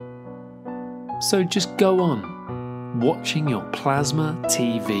So just go on, watching your plasma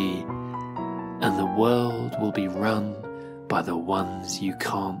TV, and the world will be run by the ones you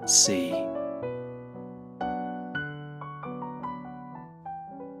can't see.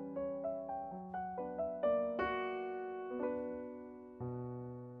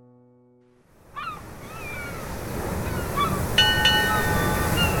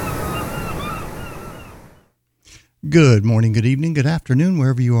 Good morning, good evening, good afternoon,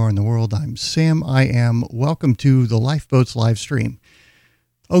 wherever you are in the world. I'm Sam. Welcome to the Lifeboats live stream.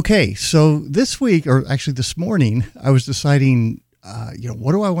 Okay, so this week, or actually this morning, I was deciding,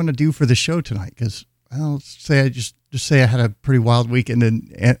 what do I want to do for the show tonight? Because, let's say I just say I had a pretty wild weekend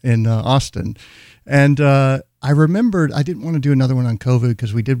in Austin, and I remembered I didn't want to do another one on COVID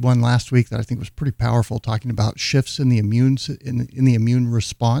because we did one last week that I think was pretty powerful, talking about shifts in the immune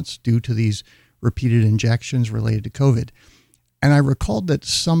response due to these repeated injections related to COVID. And I recalled that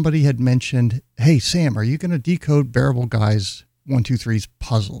somebody had mentioned, hey, Sam, are you going to decode Bearableguy123’s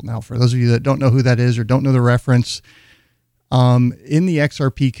puzzle? Now, for those of you that don't know who that is or don't know the reference, in the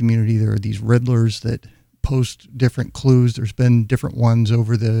XRP community, there are these riddlers that post different clues. There's been different ones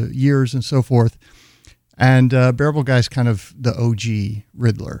over the years and so forth. And Bearableguy's kind of the OG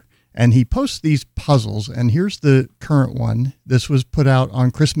riddler. And he posts these puzzles. And here's the current one. This was put out on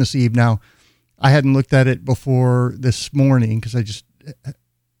Christmas Eve. Now, I hadn't looked at it before this morning because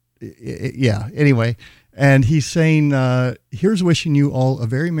anyway. And he's saying, here's wishing you all a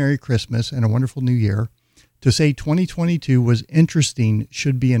very Merry Christmas and a wonderful New Year. To say 2022 was interesting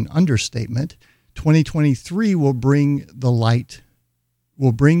should be an understatement. 2023 will bring to light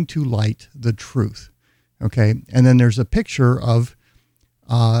the truth. Okay. And then there's a picture of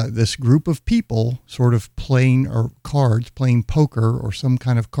this group of people sort of playing poker or some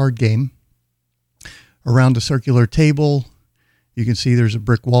kind of card game around a circular table. You can see there's a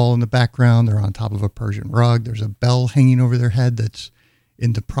brick wall in the background. They're on top of a Persian rug. There's a bell hanging over their head that's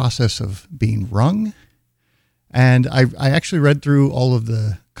in the process of being rung. And I actually read through all of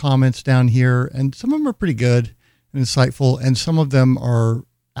the comments down here, and some of them are pretty good and insightful, and some of them are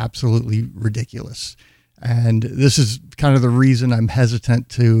absolutely ridiculous. And this is kind of the reason I'm hesitant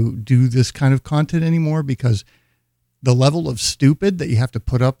to do this kind of content anymore, because the level of stupid that you have to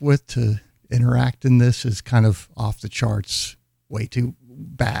put up with to interact in this is kind of off the charts, way too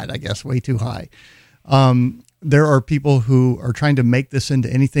bad, I guess, way too high. There are people who are trying to make this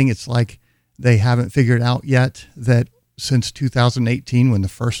into anything. It's like they haven't figured out yet that since 2018, when the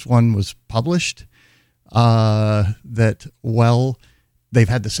first one was published, they've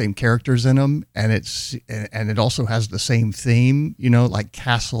had the same characters in them, and it also has the same theme, like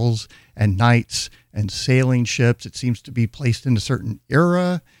castles and knights and sailing ships. It seems to be placed in a certain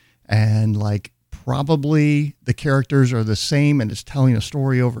era. And like probably the characters are the same and it's telling a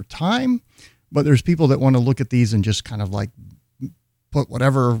story over time, but there's people that want to look at these and just kind of like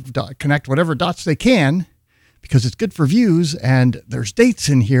connect whatever dots they can because it's good for views and there's dates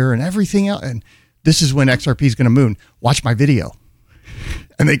in here and everything else. And this is when XRP is going to moon. Watch my video.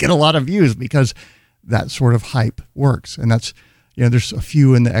 And they get a lot of views because that sort of hype works. And that's, there's a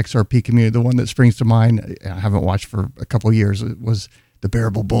few in the XRP community. The one that springs to mind, I haven't watched for a couple of years. It was the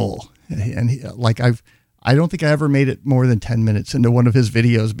Bearable Bull. And I don't think I ever made it more than 10 minutes into one of his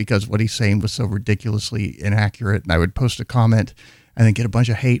videos because what he's saying was so ridiculously inaccurate. And I would post a comment and then get a bunch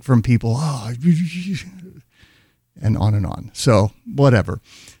of hate from people. And on and on. So whatever.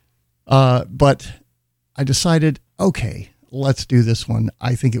 But I decided, okay, let's do this one.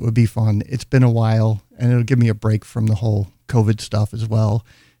 I think it would be fun. It's been a while and it'll give me a break from the whole COVID stuff as well.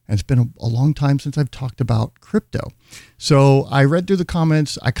 And it's been a long time since I've talked about crypto. So I read through the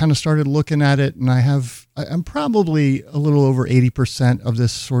comments. I kind of started looking at it, and I'm probably a little over 80% of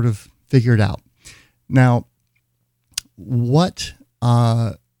this sort of figured out. Now,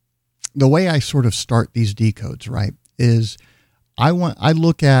 the way I sort of start these decodes, right, is I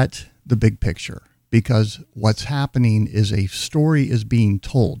look at the big picture, because what's happening is a story is being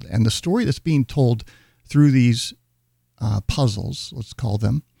told, and the story that's being told through these puzzles, let's call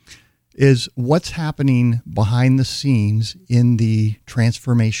them, is what's happening behind the scenes in the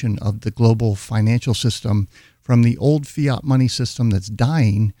transformation of the global financial system from the old fiat money system that's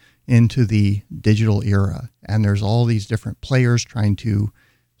dying into the digital era. And there's all these different players trying to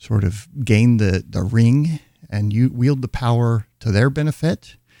sort of gain the ring and wield the power to their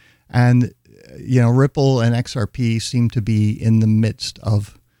benefit. And, Ripple and XRP seem to be in the midst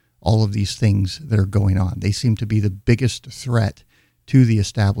of all of these things that are going on. They seem to be the biggest threat to the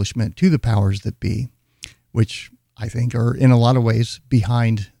establishment, to the powers that be, which I think are in a lot of ways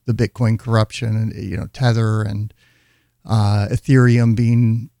behind the Bitcoin corruption and, Tether and Ethereum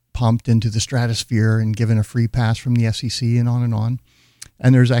being pumped into the stratosphere and given a free pass from the SEC and on and on.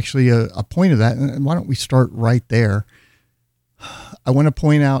 And there's actually a point of that. And why don't we start right there? I want to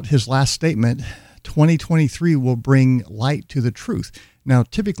point out his last statement, 2023 will bring light to the truth. Now,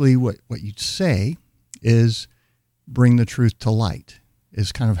 typically what you'd say is bring the truth to light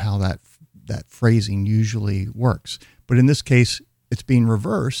is kind of how that phrasing usually works. But in this case, it's being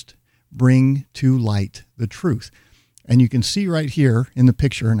reversed, bring to light the truth. And you can see right here in the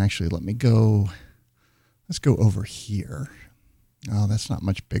picture, and actually let's go over here. Oh, that's not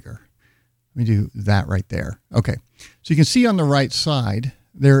much bigger. Let me do that right there. Okay. So you can see on the right side,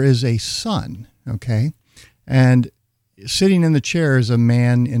 there is a sun. Okay. And sitting in the chair is a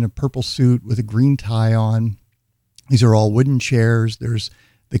man in a purple suit with a green tie on. These are all wooden chairs. There's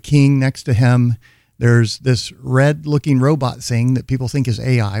the king next to him. There's this red looking robot thing that people think is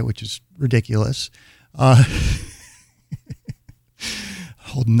AI, which is ridiculous.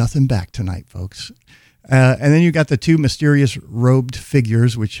 Hold nothing back tonight, folks. And then you got the two mysterious robed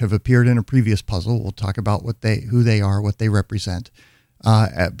figures, which have appeared in a previous puzzle. We'll talk about who they are, what they represent.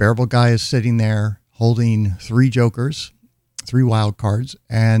 Bearableguy is sitting there holding three jokers, three wild cards.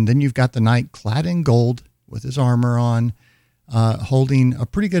 And then you've got the knight clad in gold with his armor on, holding a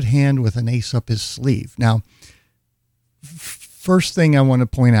pretty good hand with an ace up his sleeve. Now, first thing I want to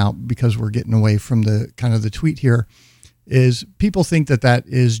point out, because we're getting away from the kind of the tweet here, is people think that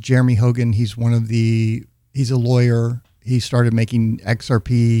is Jeremy Hogan. He's a lawyer. He started making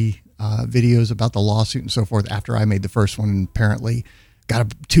XRP videos about the lawsuit and so forth after I made the first one, and apparently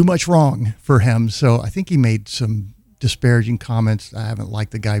got too much wrong for him. So I think he made some disparaging comments. I haven't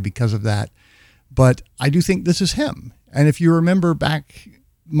liked the guy because of that, but I do think this is him. And if you remember back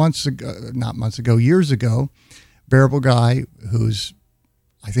years ago, Bearableguy, who's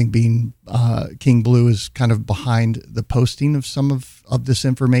I think being King Blue is kind of behind the posting of some of this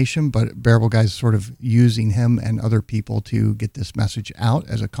information, but Bearableguy is sort of using him and other people to get this message out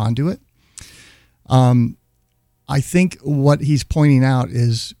as a conduit. I think what he's pointing out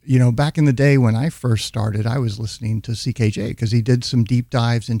is, back in the day when I first started, I was listening to CKJ because he did some deep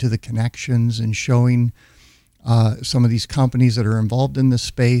dives into the connections and showing some of these companies that are involved in this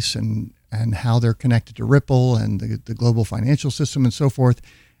space and how they're connected to Ripple and the global financial system and so forth.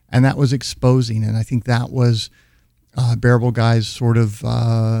 And that was exposing. And I think that was Bearableguy's sort of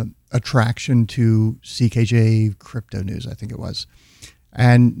attraction to CKJ crypto news, I think it was.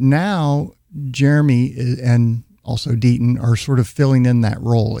 And now Jeremy and also Deaton are sort of filling in that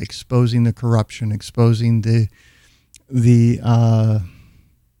role, exposing the corruption, exposing the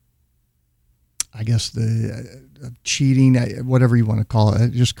cheating, whatever you want to call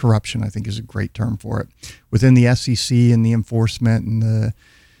it, just corruption, I think is a great term for it, within the SEC and the enforcement and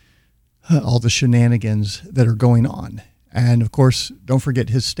all the shenanigans that are going on. And of course, don't forget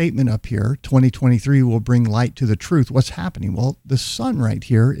his statement up here, 2023 will bring light to the truth. What's happening? Well, the sun right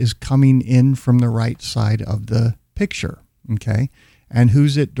here is coming in from the right side of the picture, okay? And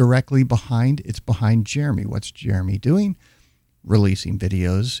who's it directly behind? It's behind Jeremy. What's Jeremy doing? Releasing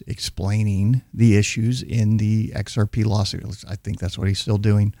videos explaining the issues in the XRP lawsuit. I think that's what he's still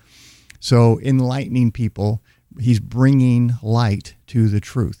doing. So enlightening people, he's bringing light to the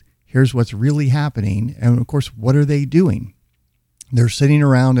truth. Here's what's really happening. And of course, what are they doing? They're sitting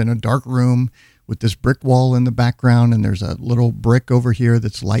around in a dark room with this brick wall in the background, and there's a little brick over here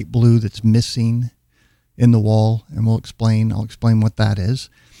that's light blue that's missing in the wall, and I'll explain what that is.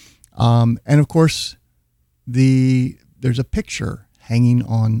 And of course, there's a picture hanging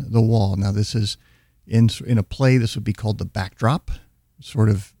on the wall. Now, this is in a play, this would be called the backdrop, sort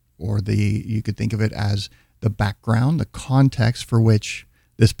of, or you could think of it as the background, the context for which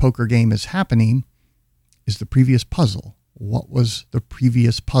this poker game is happening is the previous puzzle. What was the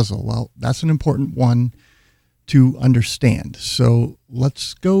previous puzzle? Well, that's an important one to understand. So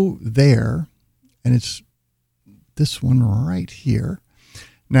let's go there, and it's this one right here.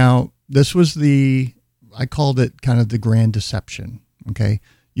 Now, this was I called it kind of the grand deception, okay?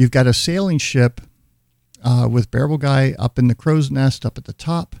 You've got a sailing ship with Bearableguy up in the crow's nest up at the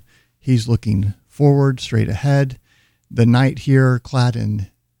top. He's looking forward, straight ahead. The knight here, clad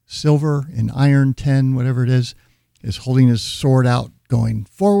in silver, in iron 10, whatever it is holding his sword out, going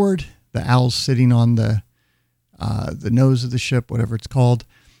forward. The owl's sitting on the nose of the ship, whatever it's called.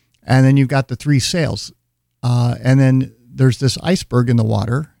 And then you've got the three sails. And then there's this iceberg in the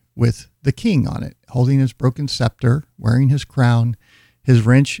water with the king on it, holding his broken scepter, wearing his crown. His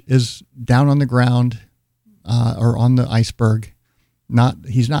wrench is down on the ground or on the iceberg.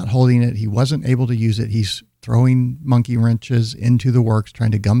 He's not holding it. He wasn't able to use it. He's throwing monkey wrenches into the works, trying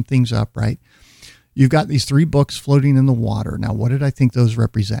to gum things up, right? you've got these 3 books floating in the water. Now, what did I think those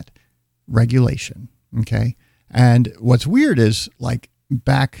represent? Regulation. Okay. And what's weird is like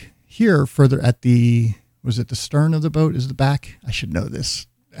back here further at was it the stern of the boat is the back? I should know this,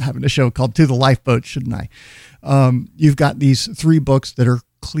 having a show called To the Lifeboat, shouldn't I? You've got these 3 books that are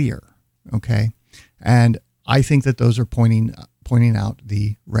clear. Okay. And I think that those are pointing out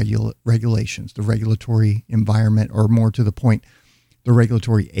the regulations, the regulatory environment, or more to the point, the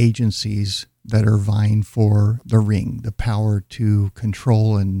regulatory agencies that are vying for the ring, the power to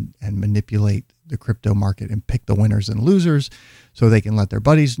control and manipulate the crypto market and pick the winners and losers so they can let their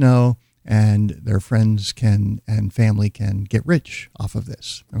buddies know and their friends and family can get rich off of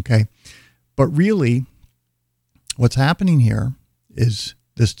this. Okay. But really what's happening here is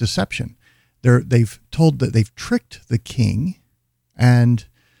this deception. They've tricked the king and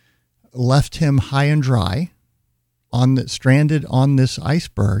left him high and dry stranded on this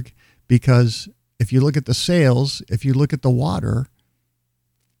iceberg, because if you look at the sails, if you look at the water,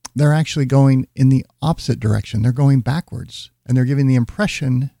 they're actually going in the opposite direction. They're going backwards, and they're giving the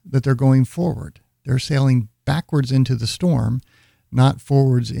impression that they're going forward. They're sailing backwards into the storm, not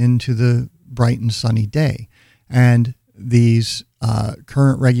forwards into the bright and sunny day. And these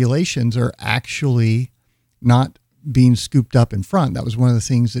current regulations are actually not being scooped up in front. That was one of the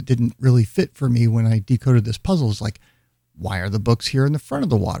things that didn't really fit for me when I decoded this puzzle. Is like, why are the books here in the front of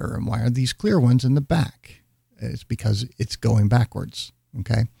the water, and why are these clear ones in the back? It's because it's going backwards.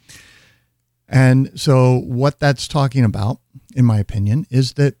 Okay. And so what that's talking about, in my opinion,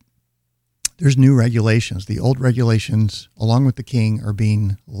 is that there's new regulations. The old regulations, along with the king, are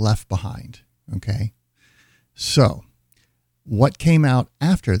being left behind. Okay. So what came out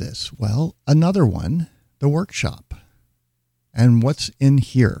after this? Well, another one, the workshop. And what's in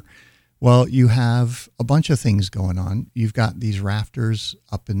here? Well, you have a bunch of things going on. You've got these rafters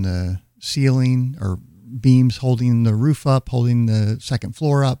up in the ceiling, or beams holding the roof up, holding the second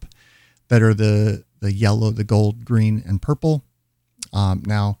floor up, that are the yellow, the gold, green, and purple.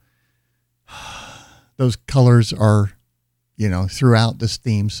 Now, those colors are, throughout this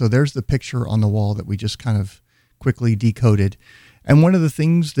theme. So there's the picture on the wall that we just kind of quickly decoded. And one of the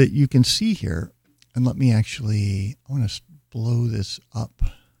things that you can see here, and I want to blow this up.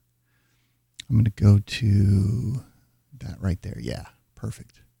 I'm going to go to that right there. Yeah,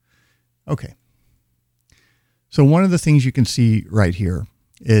 perfect. Okay. So one of the things you can see right here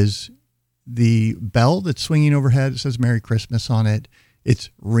is the bell that's swinging overhead. It says Merry Christmas on it. It's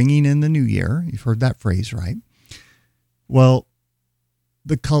ringing in the new year. You've heard that phrase, right? Well,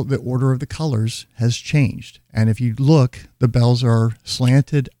 the order of the colors has changed. And if you look, the bells are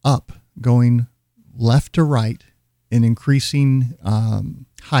slanted up, going left to right in increasing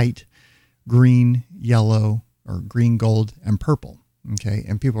height, green, yellow, or green, gold, and purple. Okay.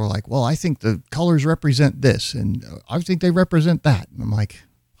 And people are like, well, I think the colors represent this, and I think they represent that. And I'm like,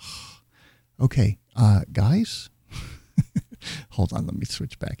 okay, guys, hold on. Let me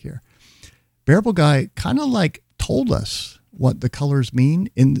switch back here. Bearableguy kind of like told us what the colors mean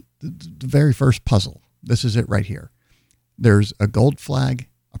in the very first puzzle. This is it right here. There's a gold flag,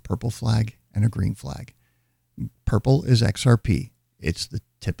 a purple flag, and a green flag. Purple is XRP. It's the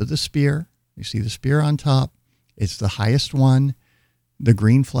tip of the spear. You see the spear on top. It's the highest one. The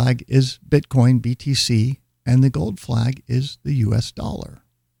green flag is Bitcoin, BTC, and the gold flag is the US dollar.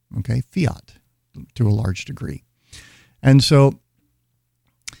 Okay, fiat to a large degree. And so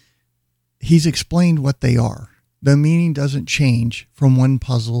he's explained what they are. The meaning doesn't change from one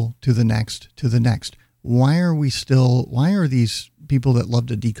puzzle to the next to the next. Why are these people that love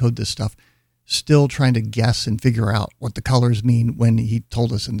to decode this stuff still trying to guess and figure out what the colors mean when he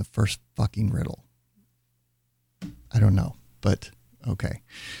told us in the first fucking riddle? I don't know, but okay.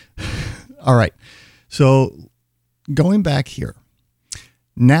 All right. So going back here,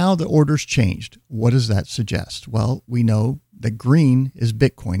 now the order's changed. What does that suggest? Well, we know that green is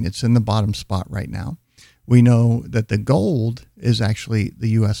Bitcoin. It's in the bottom spot right now. We know that the gold is actually the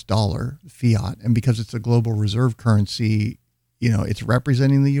US dollar, fiat. And because it's a global reserve currency, it's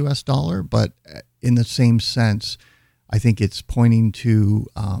representing the US dollar, but in the same sense, I think it's pointing to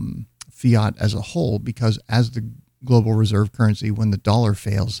fiat as a whole, because as the global reserve currency, when the dollar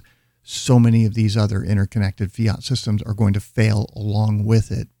fails, so many of these other interconnected fiat systems are going to fail along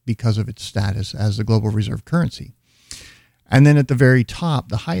with it because of its status as the global reserve currency. And then at the very top,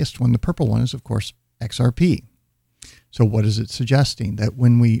 the highest one, the purple one, is of course XRP. So what is it suggesting? That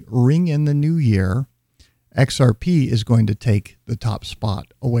when we ring in the new year, XRP is going to take the top spot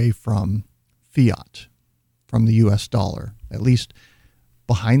away from fiat, from the US dollar, at least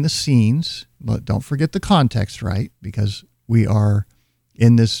behind the scenes. But don't forget the context, right? Because we are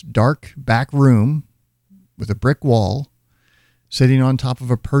in this dark back room with a brick wall, sitting on top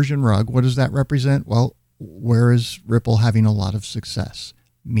of a Persian rug. What does that represent? Well, where is Ripple having a lot of success?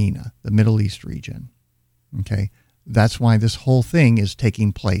 MENA, the Middle East region. Okay. That's why this whole thing is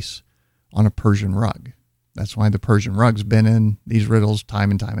taking place on a Persian rug. That's why the Persian rug's been in these riddles time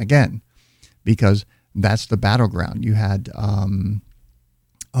and time again, because that's the battleground. You had,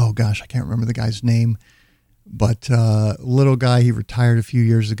 oh gosh, I can't remember the guy's name, but little guy, he retired a few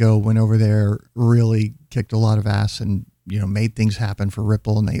years ago, went over there, really kicked a lot of ass and, made things happen for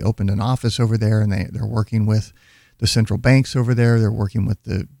Ripple. And they opened an office over there, and they're working with the central banks over there. They're working with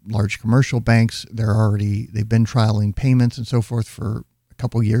the large commercial banks. They've been trialing payments and so forth for a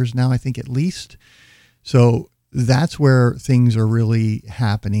couple years now, I think at least. So that's where things are really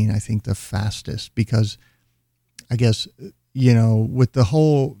happening, I think, the fastest, because I guess, with the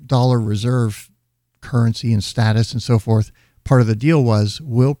whole dollar reserve currency and status and so forth, part of the deal was,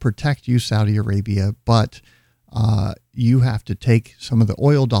 we'll protect you, Saudi Arabia, but you have to take some of the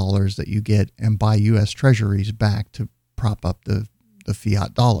oil dollars that you get and buy U.S. treasuries back to prop up the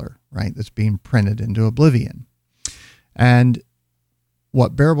fiat dollar, right? That's being printed into oblivion. And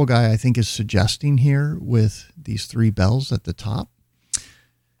what Bearableguy, I think, is suggesting here with these three bells at the top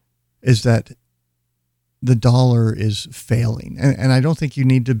is that the dollar is failing. And I don't think you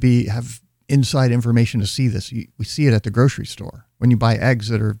need to have inside information to see this. We see it at the grocery store. When you buy eggs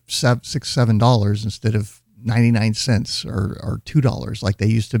that are $6, $7 instead of 99 cents or $2 like they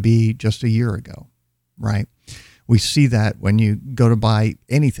used to be just a year ago, right? We see that when you go to buy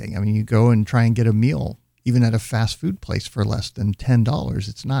anything. I mean, you go and try and get a meal, even at a fast food place, for less than $10.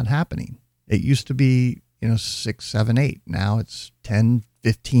 It's not happening. It used to be, $6, $7, $8. Now it's $10,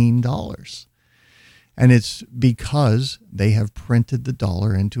 $15. And it's because they have printed the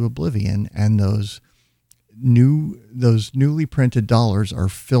dollar into oblivion, and those newly printed dollars are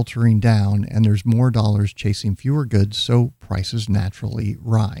filtering down, and there's more dollars chasing fewer goods, so prices naturally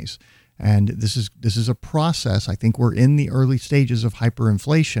rise. And this is a process. I think we're in the early stages of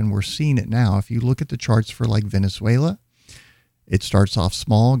hyperinflation. We're seeing it now. If you look at the charts for like Venezuela, it starts off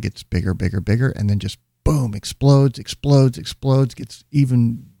small, gets bigger, and then just boom, explodes, gets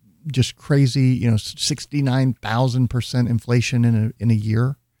even just crazy, 69,000% inflation in a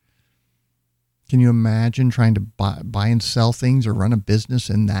year. Can you imagine trying to buy and sell things or run a business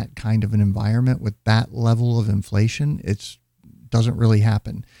in that kind of an environment with that level of inflation? It doesn't really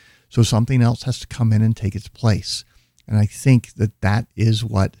happen. So something else has to come in and take its place. And I think that is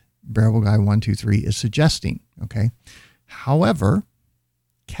what Bearableguy123 is suggesting. Okay. However,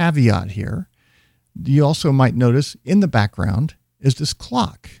 caveat here, you also might notice in the background is this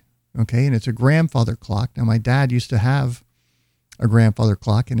clock. Okay. And it's a grandfather clock. Now, my dad used to have a grandfather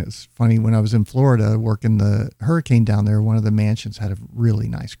clock, and it's funny, when I was in Florida working the hurricane down there, one of the mansions had a really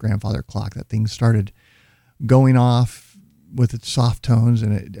nice grandfather clock. That thing started going off with its soft tones,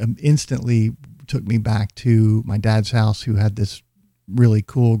 and it instantly took me back to my dad's house, who had this really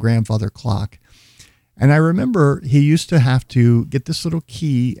cool grandfather clock. And I remember he used to have to get this little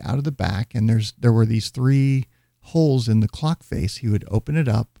key out of the back, and there were these 3 holes in the clock face. He would open it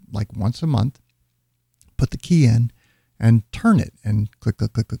up like once a month, put the key in, and turn it, and click,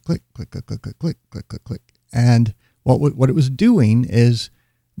 click, click, click, click, click, click, click, click, click, click, click, click. And what it was doing is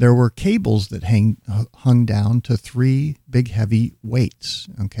there were cables that hung down to 3 big heavy weights.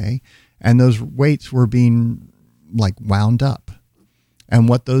 Okay. And those weights were being like wound up. And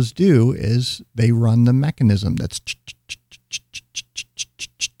what those do is they run the mechanism that's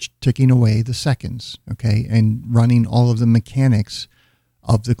ticking away the seconds. Okay. And running all of the mechanics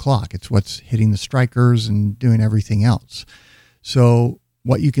of the clock. It's what's hitting the strikers and doing everything else. So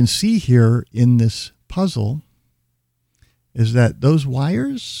what you can see here in this puzzle is that those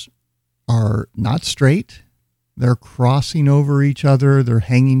wires are not straight. They're crossing over each other. They're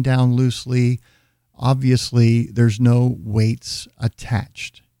hanging down loosely. Obviously, there's no weights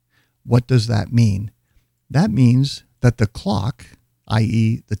attached. What does that mean? That means that the clock,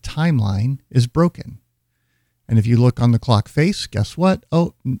 i.e. the timeline, is broken. And if you look on the clock face, guess what?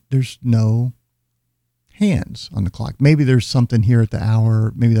 Oh, there's no hands on the clock. Maybe there's something here at the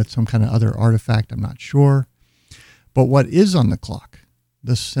hour. Maybe that's some kind of other artifact. I'm not sure. But what is on the clock?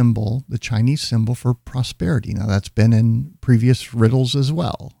 The symbol, the Chinese symbol for prosperity. Now, that's been in previous riddles as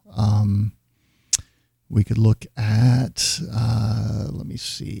well. We could look at, let me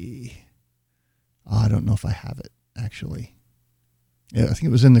see. I don't know if I have it, actually. I think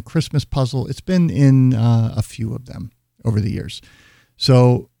it was in the Christmas puzzle. It's been in a few of them over the years.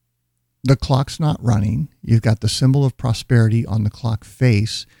 So the clock's not running. You've got the symbol of prosperity on the clock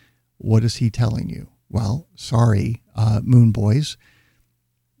face. What is he telling you? Well, sorry, Moon Boys.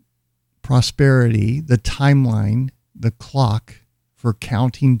 prosperity, the timeline, the clock for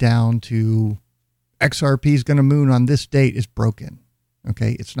counting down to XRP is going to moon on this date is broken.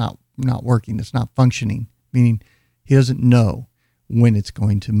 Okay. It's not working. It's not functioning, meaning he doesn't know when it's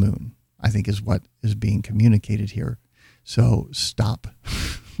going to moon, I think is what is being communicated here. So stop,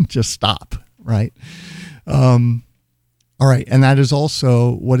 just stop. Right. All right. And that is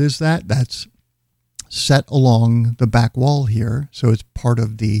also, what is that? That's set along the back wall here. So it's part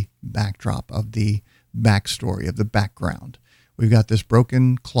of the backdrop of the backstory of the background. We've got this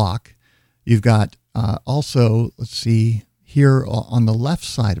broken clock. You've got also, let's see here on the left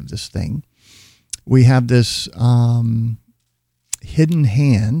side of this thing, we have this hidden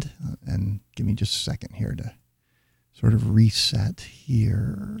hand, and give me just a second here to sort of reset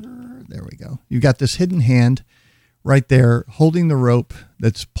here. There we go. You've got this hidden hand right there holding the rope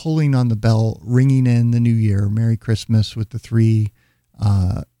that's pulling on the bell, ringing in the new year. Merry Christmas with the three,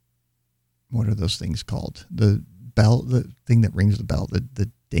 what are those things called? The bell, the thing that rings the bell,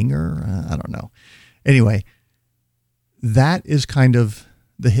 the dinger? I don't know. Anyway, that is kind of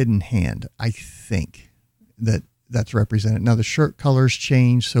the hidden hand. I think that's represented. Now the shirt colors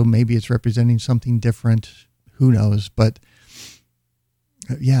change, so maybe it's representing something different. Who knows? But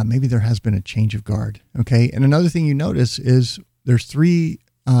yeah, maybe there has been a change of guard. Okay. And another thing you notice is there's three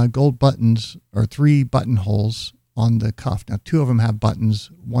gold buttons or three buttonholes on the cuff. Now, two of them have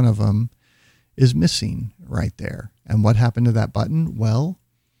buttons. One of them is missing right there. And what happened to that button? Well,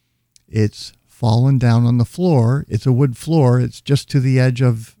 it's fallen down on the floor. It's a wood floor. It's just to the edge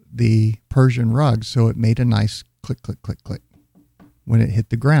of the Persian rug. So it made a nice click, click, click, click when it hit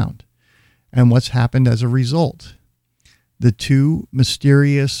the ground. And what's happened as a result? The two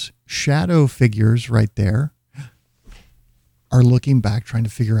mysterious shadow figures right there are looking back, trying to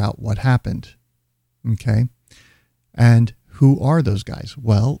figure out what happened. Okay. And who are those guys?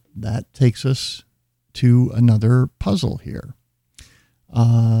 Well, that takes us to another puzzle here.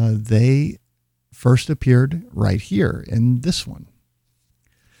 They first appeared right here in this one.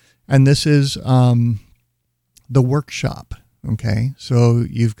 And this is the workshop. Okay. So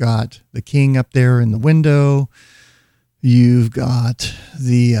you've got the king up there in the window. You've got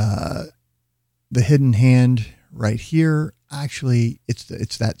the hidden hand right here. Actually,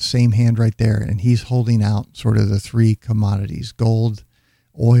 it's that same hand right there, and he's holding out sort of the three commodities: gold,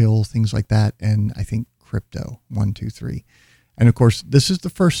 oil, things like that, and I think crypto. 1, 2, 3, and of course, this is the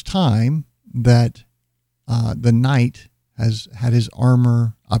first time that the knight has had his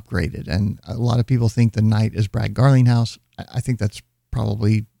armor upgraded, and a lot of people think the knight is Brad Garlinghouse. I think that's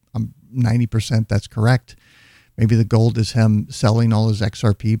probably 90% that's correct. Maybe the gold is him selling all his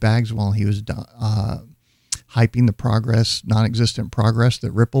XRP bags while he was hyping the non-existent progress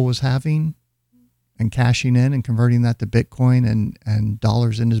that Ripple was having and cashing in and converting that to Bitcoin and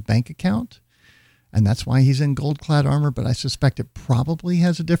dollars in his bank account. And that's why he's in gold-clad armor, but I suspect it probably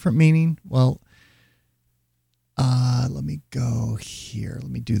has a different meaning. Well, let me go here.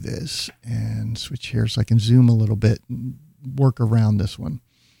 Let me do this and switch here so I can zoom a little bit and work around this one.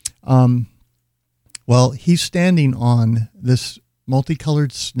 Well, he's standing on this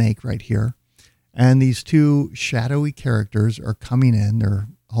multicolored snake right here. And these two shadowy characters are coming in. They're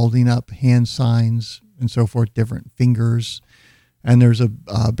holding up hand signs and so forth, different fingers. And there's a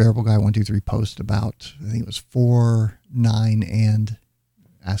Bearableguy123 post about, I think it was 4, 9, and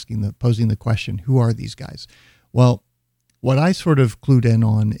posing the question, who are these guys? Well, what I sort of clued in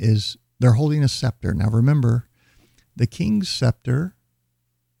on is they're holding a scepter. Now, remember, the king's scepter,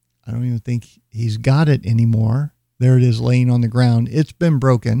 I don't even think he's got it anymore. There it is laying on the ground. It's been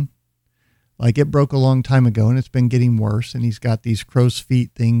broken. Like it broke a long time ago and it's been getting worse. And he's got these crow's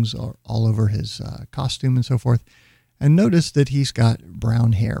feet things all over his costume and so forth. And notice that he's got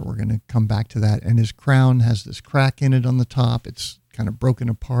brown hair. We're going to come back to that. And his crown has this crack in it on the top. It's kind of broken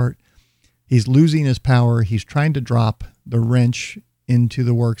apart. He's losing his power. He's trying to drop the wrench into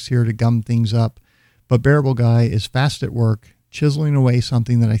the works here to gum things up. But Bearableguy is fast at work, chiseling away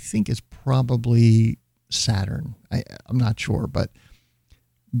something that I think is probably Saturn. I'm not sure, but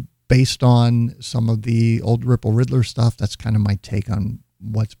based on some of the old Ripple Riddler stuff, that's kind of my take on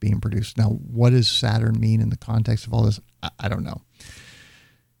what's being produced. Now, what does Saturn mean in the context of all this? I don't know.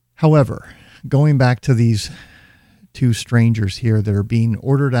 However, going back to these two strangers here that are being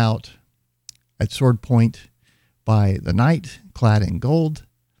ordered out at sword point by the knight clad in gold,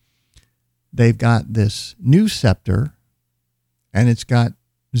 they've got this new scepter and it's got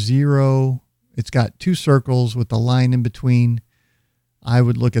two circles with a line in between. I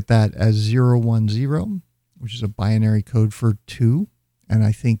would look at that as 010, which is a binary code for 2. And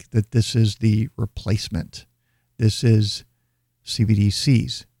I think that this is the replacement. This is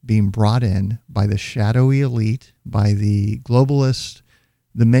CBDCs. being brought in by the shadowy elite, by the globalists,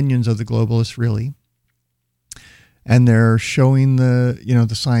 the minions of the globalists, really. And they're showing the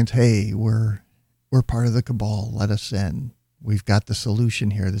signs, hey, we're part of the cabal, let us in. We've got the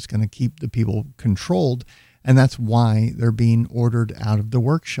solution here that's going to keep the people controlled. And that's why they're being ordered out of the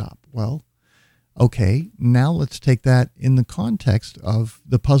workshop. Well, okay, now let's take that in the context of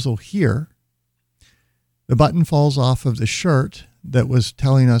the puzzle here. The button falls off of the shirt that was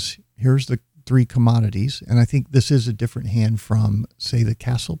telling us, here's the 3 commodities. And I think this is a different hand from, say, the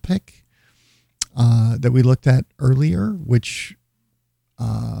castle pick that we looked at earlier, which,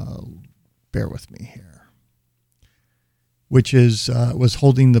 bear with me here, which was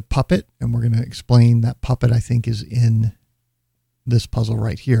holding the puppet. And we're going to explain that puppet, I think, is in this puzzle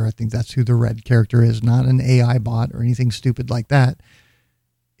right here. I think that's who the red character is, not an AI bot or anything stupid like that.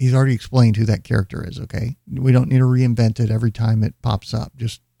 He's already explained who that character is, okay? We don't need to reinvent it every time it pops up.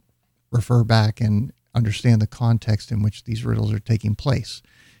 Just refer back and understand the context in which these riddles are taking place,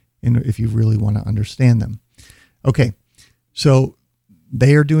 and if you really want to understand them. Okay, so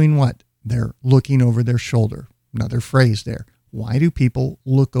they are doing what? They're looking over their shoulder. Another phrase there. Why do people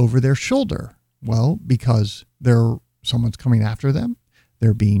look over their shoulder? Well, because someone's coming after them.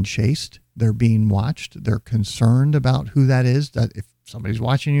 They're being chased. They're being watched. They're concerned about who that is. That if somebody's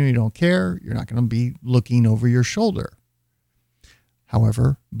watching you, you don't care, you're not going to be looking over your shoulder.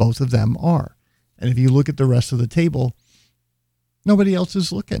 However, both of them are. And if you look at the rest of the table, nobody else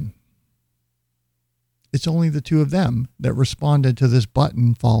is looking. It's only the 2 of them that responded to this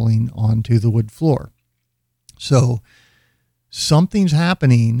button falling onto the wood floor. So something's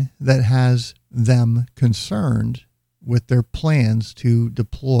happening that has them concerned with their plans to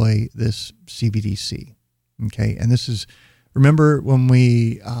deploy this CBDC. Okay. And this is, remember when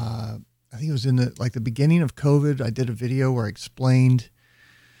we, I think it was in the beginning of COVID, I did a video where I explained,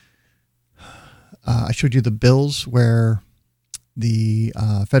 I showed you the bills where the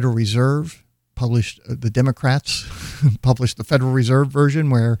Federal Reserve published, the Democrats published the Federal Reserve version,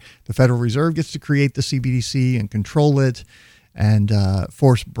 where the Federal Reserve gets to create the CBDC and control it and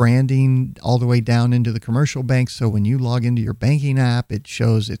force branding all the way down into the commercial banks. So when you log into your banking app, it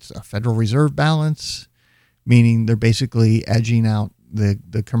shows it's a Federal Reserve balance, meaning they're basically edging out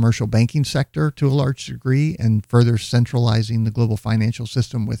the commercial banking sector to a large degree and further centralizing the global financial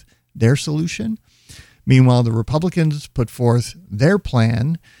system with their solution. Meanwhile, the Republicans put forth their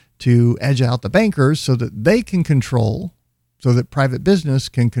plan to edge out the bankers so that they can control, so that private business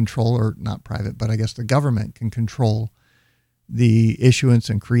can control, or not private, but I guess the government can control the issuance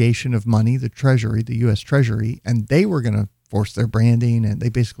and creation of money, the Treasury, the U.S. Treasury, and they were going to force their branding, and they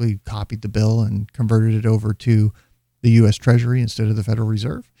basically copied the bill and converted it over to the U.S. Treasury instead of the Federal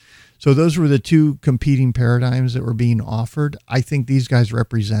Reserve. So those were the 2 competing paradigms that were being offered. I think these guys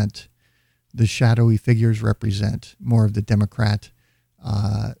represent, the shadowy figures represent more of the Democrat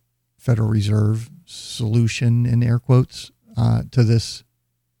Federal Reserve solution, in air quotes, to this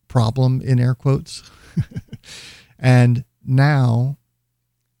problem, in air quotes. And now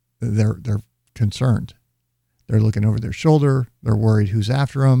they're concerned. They're looking over their shoulder. They're worried who's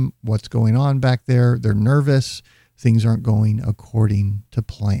after them, what's going on back there. They're nervous. Things aren't going according to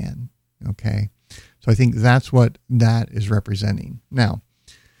plan. Okay. So I think that's what that is representing. Now,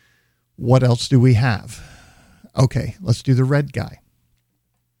 what else do we have? Okay, let's do the red guy.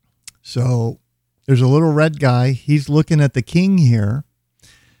 So there's a little red guy. He's looking at the king here.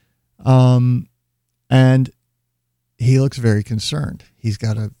 And he looks very concerned. He's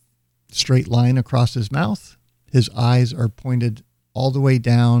got a straight line across his mouth. His eyes are pointed all the way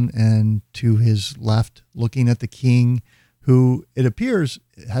down and to his left, looking at the king, who it appears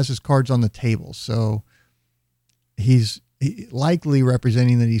has his cards on the table. So he's likely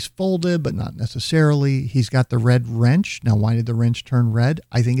representing that he's folded, but not necessarily. He's got the red wrench. Now, why did the wrench turn red?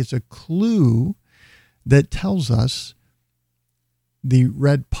 I think it's a clue that tells us the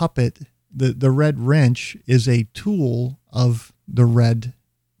red puppet, the red wrench is a tool of the red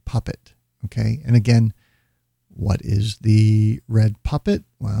puppet. Okay. And again, what is the red puppet?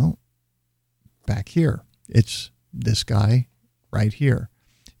 Well, back here, it's this guy right here.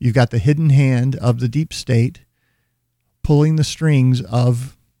 You've got the hidden hand of the deep state pulling the strings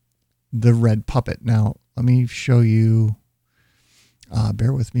of the red puppet. Now, let me show you,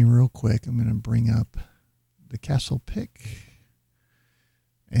 bear with me real quick. I'm going to bring up the castle pick.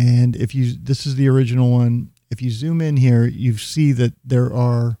 And this is the original one. If you zoom in here, you see that there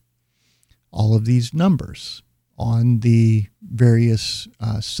are all of these numbers on the various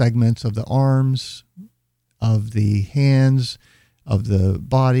segments of the arms, of the hands, of the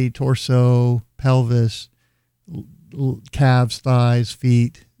body, torso, pelvis, calves, thighs,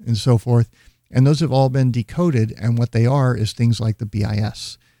 feet, and so forth. And those have all been decoded. And what they are is things like the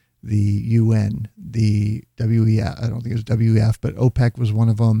BIS, the UN, the WEF. I don't think it was WEF, but OPEC was one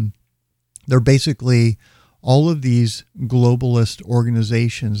of them. They're basically all of these globalist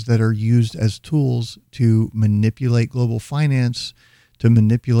organizations that are used as tools to manipulate global finance, to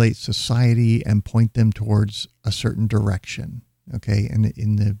manipulate society and point them towards a certain direction, okay,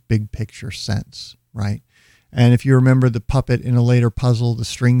 in the big picture sense, right? And if you remember the puppet in a later puzzle, the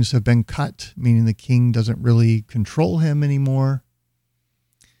strings have been cut, meaning the king doesn't really control him anymore.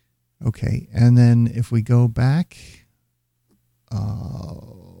 Okay, and then if we go back,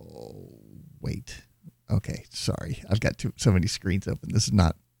 wait. Okay, sorry. I've got so many screens open. This is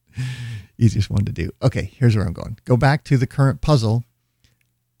not the easiest one to do. Okay, here's where I'm going. Go back to the current puzzle.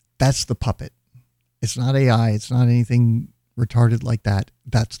 That's the puppet. It's not AI. It's not anything retarded like that.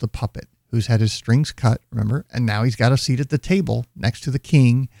 That's the puppet who's had his strings cut, remember? And now he's got a seat at the table next to the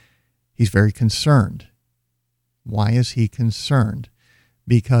king. He's very concerned. Why is he concerned?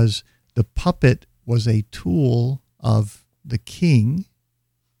 Because the puppet was a tool of the king,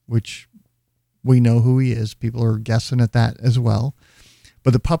 which we know who he is. People are guessing at that as well.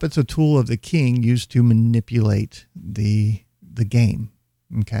 But the puppet's a tool of the king used to manipulate the game.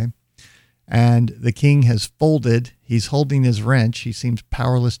 Okay. And the king has folded. He's holding his wrench. He seems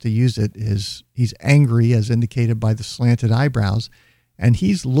powerless to use it. He's angry, as indicated by the slanted eyebrows. And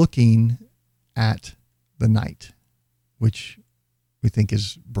he's looking at the knight, which we think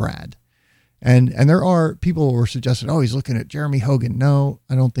is Brad. And there are people who are suggesting, oh, he's looking at Jeremy Hogan. No,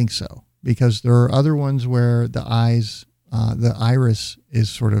 I don't think so. Because there are other ones where the eyes, the iris is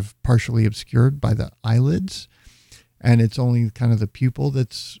sort of partially obscured by the eyelids, and it's only kind of the pupil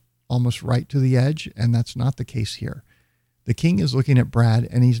that's almost right to the edge, and that's not the case here. The king is looking at Brad,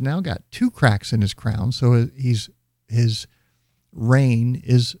 and he's now got 2 cracks in his crown, so his reign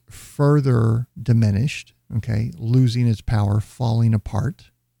is further diminished, okay, losing its power, falling apart,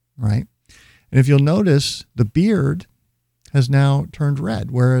 right? And if you'll notice, the beard has now turned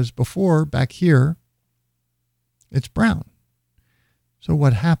red, whereas before, back here, it's brown. So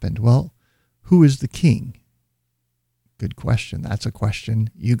what happened? Well, who is the king? Good question. That's a question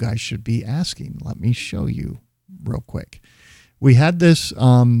you guys should be asking. Let me show you real quick. We had this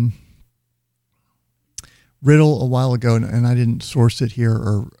riddle a while ago, and I didn't source it here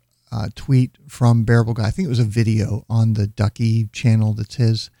or tweet from Bearableguy. I think it was a video on the Ducky channel that's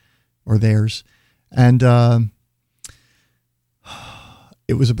his or theirs. And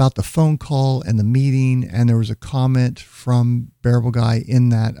it was about the phone call and the meeting, and there was a comment from Bearableguy in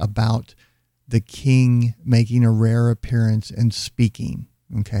that about the king making a rare appearance and speaking.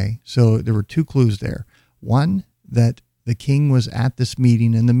 Okay, so there were 2 clues there. One, that the king was at this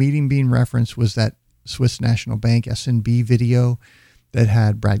meeting, and the meeting being referenced was that Swiss National Bank SNB video that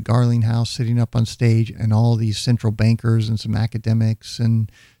had Brad Garlinghouse sitting up on stage and all these central bankers and some academics and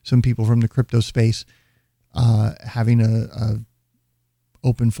some people from the crypto space having a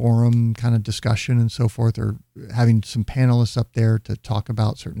open forum kind of discussion and so forth, or having some panelists up there to talk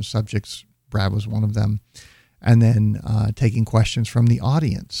about certain subjects. Brad was one of them. And then taking questions from the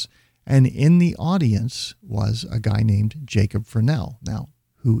audience. And in the audience was a guy named Jacob Fresnel. Now,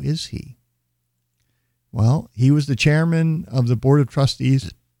 who is he? Well, he was the chairman of the board of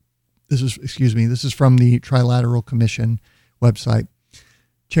trustees. This is from the Trilateral Commission website.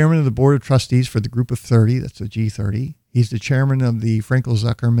 Chairman of the board of trustees for the Group of 30. That's the G30. He's the chairman of the Frankel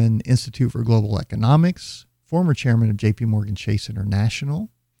Zuckerman Institute for Global Economics, former chairman of JP Morgan Chase International,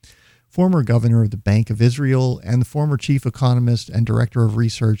 former governor of the Bank of Israel, and the former chief economist and director of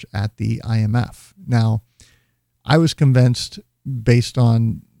research at the IMF. Now, I was convinced, based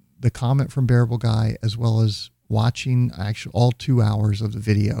on the comment from Bearableguy, as well as watching actually all 2 hours of the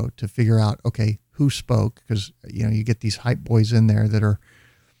video, to figure out, okay, who spoke, because you get these hype boys in there that are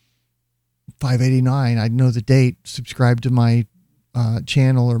 $5.89. I know the date. Subscribe to my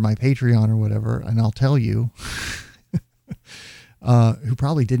channel or my Patreon or whatever, and I'll tell you. Who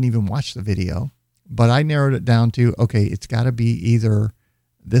probably didn't even watch the video. But I narrowed it down to, okay, it's got to be either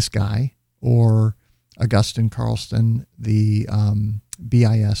this guy or Augustin Carlson, the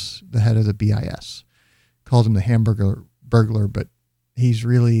BIS, the head of the BIS. Called him the hamburger burglar, but he's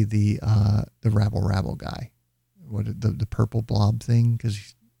really the rabble guy. What the purple blob thing?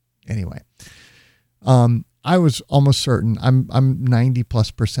 Because anyway, I was almost certain. I'm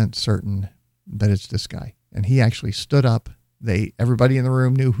 90+% certain that it's this guy, and he actually stood up. Everybody in the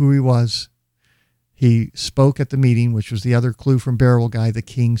room knew who he was. He spoke at the meeting, which was the other clue from Bearableguy. The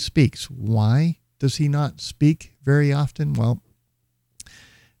king speaks. Why does he not speak very often? Well,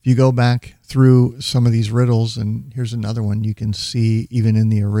 If you go back through some of these riddles, and here's another one, you can see even in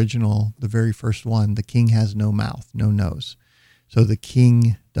the original, the very first one, the king has no mouth, no nose. So the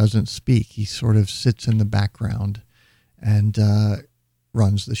king doesn't speak. He sort of sits in the background and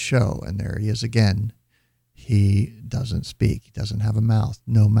runs the show. And there he is again. He doesn't speak. He doesn't have a mouth.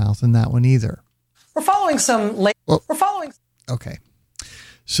 No mouth in that one either. We're following some... Okay.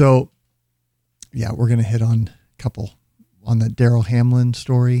 So, yeah, we're going to hit on a couple on the Darrell Hamlin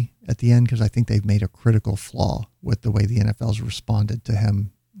story at the end, because I think they've made a critical flaw with the way the NFL's responded to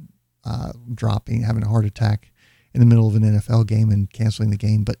him having a heart attack in the middle of an NFL game and canceling the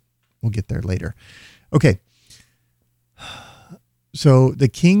game, but we'll get there later. Okay. So the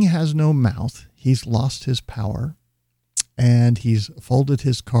king has no mouth. He's lost his power, and he's folded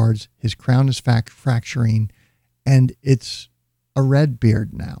his cards. His crown is fracturing, and it's a red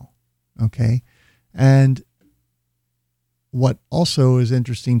beard now. Okay. And what also is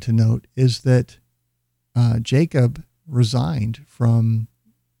interesting to note is that Jacob resigned from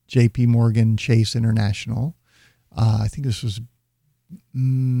JP Morgan Chase International. I think this was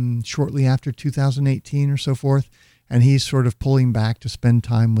shortly after 2018 or so forth. And he's sort of pulling back to spend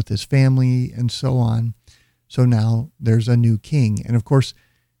time with his family and so on. So now there's a new king. And of course,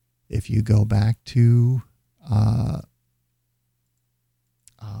 if you go back to,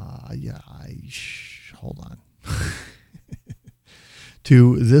 hold on.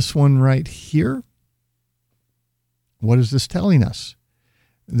 To this one right here. What is this telling us?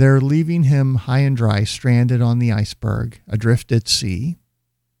 They're leaving him high and dry, stranded on the iceberg, adrift at sea,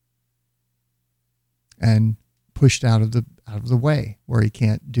 and pushed out of the way where he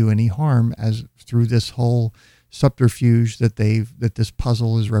can't do any harm, as through this whole subterfuge that this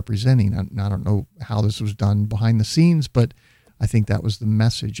puzzle is representing. I don't know how this was done behind the scenes, but I think that was the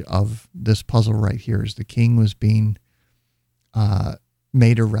message of this puzzle right here, is the king was being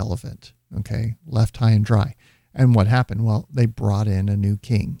made irrelevant, okay, left high and dry. And what happened? Well, they brought in a new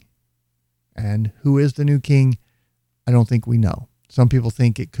king. And who is the new king? I don't think we know. Some people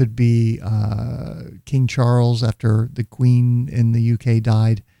think it could be King Charles after the Queen in the UK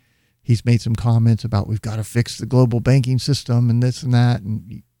died. He's made some comments about we've got to fix the global banking system and this and that,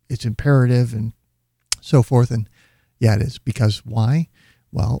 and it's imperative and so forth. And yeah, it is. Because why?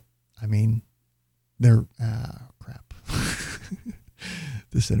 Well, I mean, they're... crap.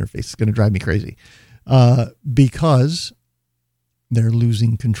 This interface is going to drive me crazy. Because they're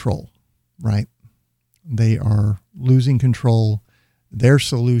losing control, right? They are losing control. Their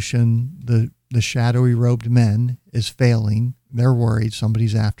solution, the shadowy robed men, is failing. They're worried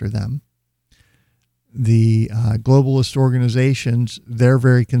somebody's after them. The globalist organizations, they're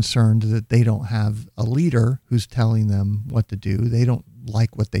very concerned that they don't have a leader who's telling them what to do. They don't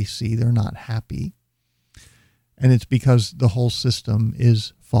like what they see. They're not happy. And it's because the whole system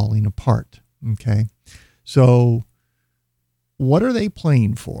is falling apart. Okay. So what are they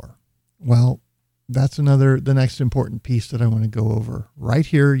playing for? Well, that's the next important piece that I want to go over. Right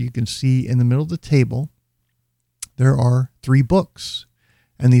here, you can see in the middle of the table, there are 3 books.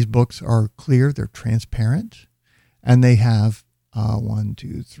 And these books are clear, they're transparent, and they have 1,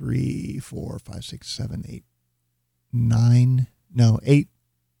 2, 3, 4, 5, 6, 7, 8, 9, no, 8.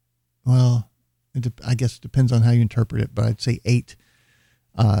 Well, I guess it depends on how you interpret it, but I'd say 8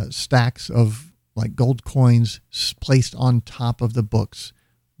 stacks of like gold coins placed on top of the books.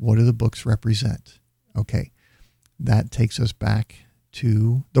 What do the books represent? Okay, that takes us back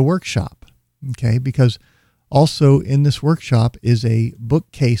to the workshop. Okay, because also in this workshop is a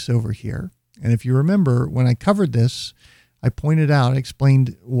bookcase over here. And if you remember, when I covered this, I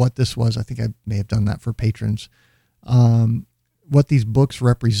explained what this was. I think I may have done that for patrons. What these books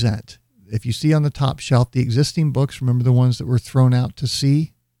represent. If you see on the top shelf, the existing books, remember the ones that were thrown out to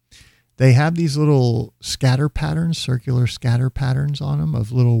sea? They have these little scatter patterns, circular scatter patterns on them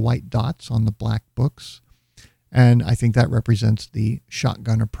of little white dots on the black books. And I think that represents the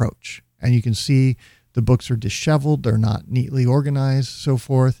shotgun approach. And you can see the books are disheveled. They're not neatly organized, so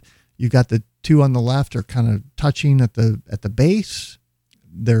forth. You've got the 2 on the left are kind of touching at the base.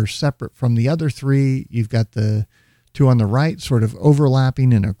 They're separate from the other 3. You've got the 2 on the right sort of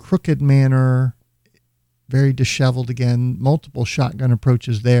overlapping in a crooked manner, very disheveled again, multiple shotgun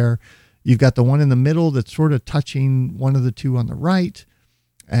approaches there. You've got the one in the middle that's sort of touching one of the 2 on the right,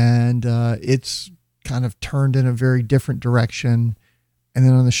 and it's kind of turned in a very different direction. And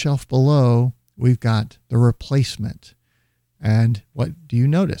then on the shelf below, we've got the replacement. And what do you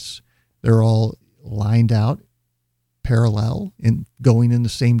notice? They're all lined out parallel and going in the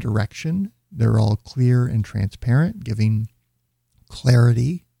same direction. They're all clear and transparent, giving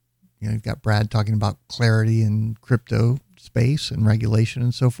clarity. You know, you've got Brad talking about clarity in crypto, space and regulation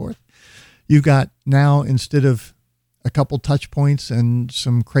and so forth. You've got now, instead of a couple touch points and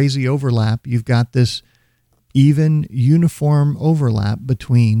some crazy overlap, you've got this even uniform overlap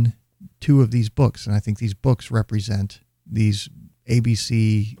between two of these books. And I think these books represent these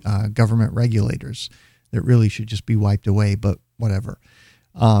ABC government regulators that really should just be wiped away, but whatever.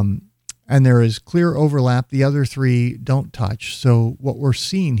 And there is clear overlap. The other three don't touch. So what we're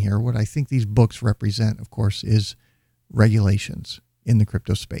seeing here, what I think these books represent, of course, is regulations in the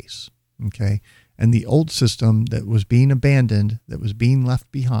crypto space. Okay. And the old system that was being abandoned, that was being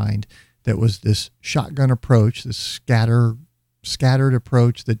left behind, that was this shotgun approach, this scattered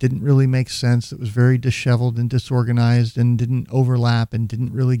approach that didn't really make sense, that was very disheveled and disorganized and didn't overlap and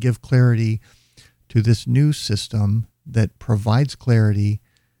didn't really give clarity, to this new system that provides clarity,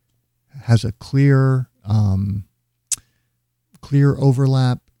 has a clear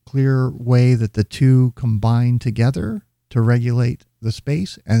overlap, clear way that the two combine together to regulate the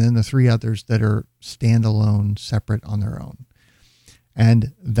space, and then the three others that are standalone, separate on their own.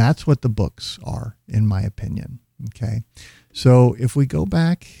 And that's what the books are, in my opinion. Okay. So if we go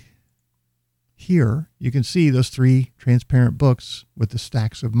back here, you can see those three transparent books with the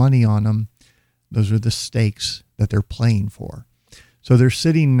stacks of money on them. Those are the stakes that they're playing for. So they're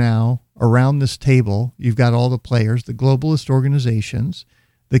sitting now around this table. You've got all the players, the globalist organizations,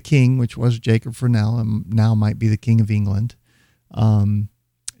 the king, which was Jacob Fresnel and now might be the King of England.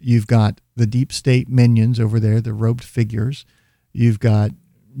 You've got the deep state minions over there, the robed figures. You've got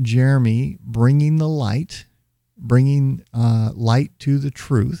Jeremy bringing the light, bringing light to the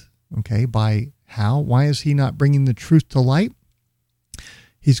truth. Okay, by how? Why is he not bringing the truth to light?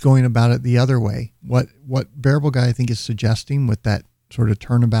 He's going about it the other way. What Bearableguy, I think, is suggesting with that sort of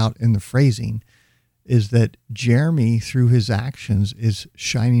turnabout in the phrasing is that Jeremy, through his actions, is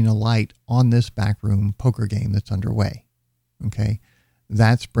shining a light on this backroom poker game that's underway. Okay,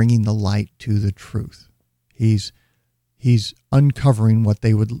 that's bringing the light to the truth. He's uncovering what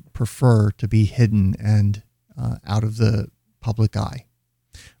they would prefer to be hidden and out of the public eye.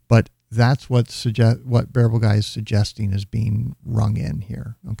 But that's what Bearableguy is suggesting is being rung in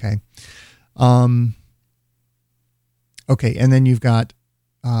here. Okay. Okay. And then you've got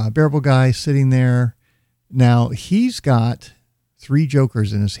Bearableguy sitting there. Now he's got three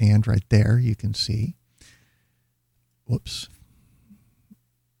jokers in his hand right there. You can see. Whoops.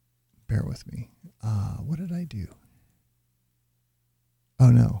 Bear with me. What did I do? Oh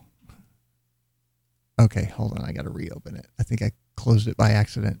no. Okay, hold on. I got to reopen it. I think I closed it by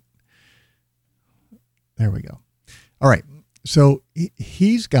accident. There we go. All right. So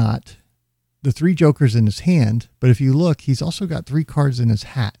he's got the three jokers in his hand, but if you look, he's also got three cards in his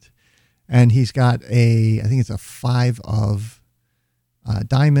hat. And he's got I think it's a 5 of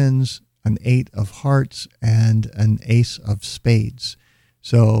diamonds, an 8 of hearts, and an ace of spades.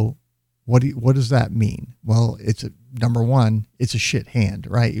 So what does that mean? Well, number one, it's a shit hand,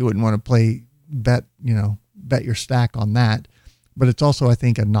 right? You wouldn't want to bet your stack on that. But it's also, I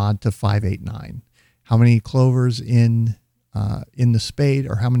think, a nod to 5, 8, 9. How many clovers in the spade,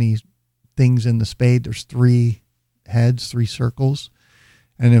 or how many things in the spade? There's 3 heads, 3 circles.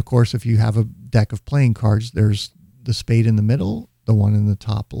 And of course, if you have a deck of playing cards, there's the spade in the middle, the one in the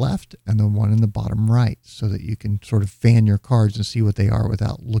top left, and the one in the bottom right, so that you can sort of fan your cards and see what they are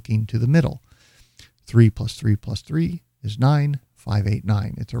without looking to the middle. 3 plus 3 plus 3 is 9, 5, 8,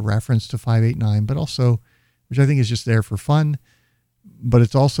 9. It's a reference to 5, 8, 9, but also, which I think is just there for fun, but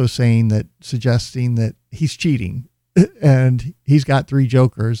it's also suggesting that he's cheating and he's got 3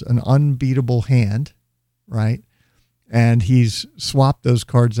 jokers, an unbeatable hand, right? And he's swapped those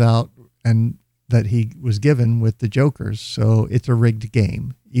cards out and that he was given with the jokers. So it's a rigged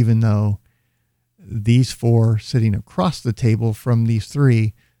game, even though these 4 sitting across the table from these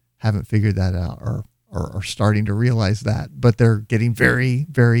 3 haven't figured that out or are starting to realize that, but they're getting very,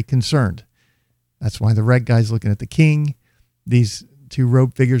 very concerned. That's why the red guy's looking at the king. These 2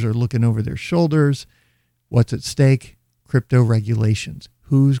 robe figures are looking over their shoulders. What's at stake? Crypto regulations.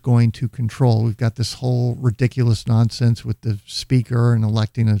 Who's going to control? We've got this whole ridiculous nonsense with the speaker and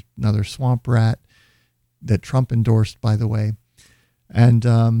electing another swamp rat that Trump endorsed, by the way. And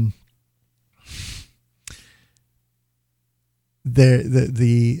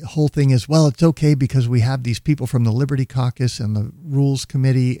the whole thing is, well, it's okay because we have these people from the Liberty Caucus and the Rules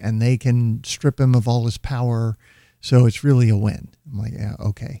Committee, and they can strip him of all his power. So it's really a win. I'm like, yeah,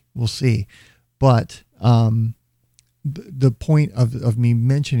 okay, we'll see. But the point of me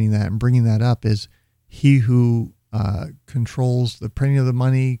mentioning that and bringing that up is he who controls the printing of the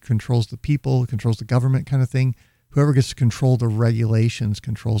money, controls the people, controls the government kind of thing. Whoever gets to control the regulations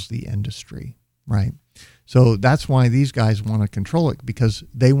controls the industry. right? So that's why these guys want to control it, because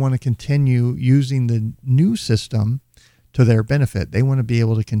they want to continue using the new system to their benefit. They want to be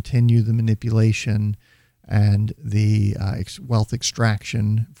able to continue the manipulation and the wealth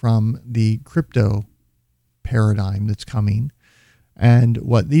extraction from the crypto paradigm that's coming. And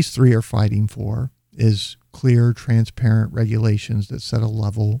what these three are fighting for is clear, transparent regulations that set a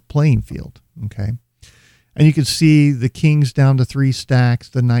level playing field. Okay. And you can see the king's down to 3 stacks.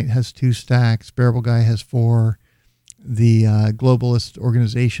 The knight has 2 stacks. Bearableguy has 4. The globalist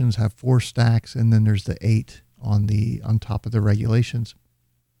organizations have 4 stacks. And then there's the 8 on top of the regulations.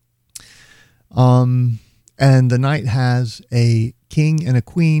 And the knight has a king and a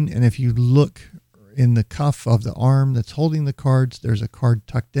queen. And if you look in the cuff of the arm that's holding the cards, there's a card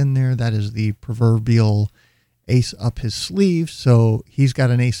tucked in there. That is the proverbial ace up his sleeve. So he's got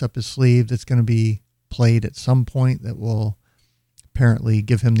an ace up his sleeve that's going to be played at some point that will apparently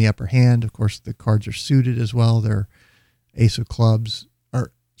give him the upper hand. Of course, the cards are suited as well. They're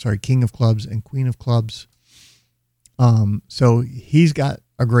king of clubs and queen of clubs. So he's got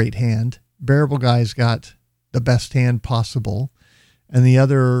a great hand. Bearableguy's got the best hand possible. And the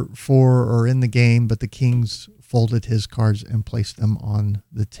other 4 are in the game, but the king's folded his cards and placed them on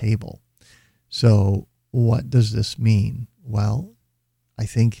the table. So what does this mean? Well, I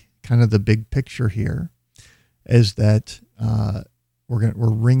think kind of the big picture here is that we're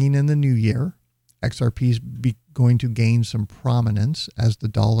ringing in the new year. XRP is going to gain some prominence as the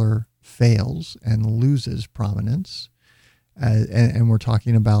dollar fails and loses prominence. And we're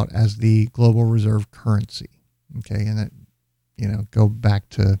talking about as the global reserve currency. Okay. And that, go back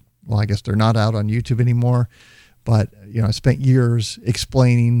to, well, I guess they're not out on YouTube anymore, but, I spent years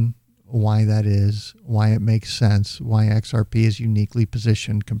explaining why that is, why it makes sense, why XRP is uniquely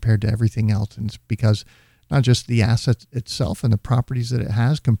positioned compared to everything else. And it's because not just the asset itself and the properties that it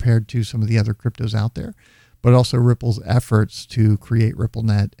has compared to some of the other cryptos out there, but also Ripple's efforts to create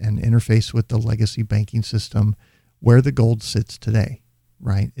RippleNet and interface with the legacy banking system where the gold sits today,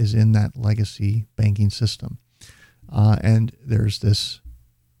 right, is in that legacy banking system. And there's this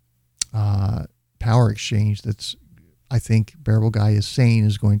power exchange that's, I think Bearableguy is saying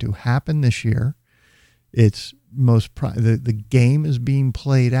is going to happen this year. It's the game is being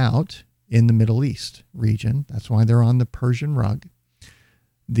played out in the Middle East region. That's why they're on the Persian rug.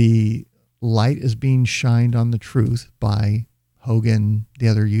 The light is being shined on the truth by Hogan, the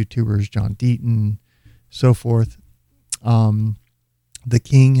other YouTubers, John Deaton, so forth. The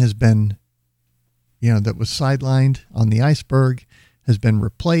king has been, that was sidelined on the iceberg, has been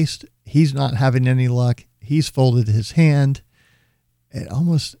replaced. He's not having any luck. He's folded his hand. It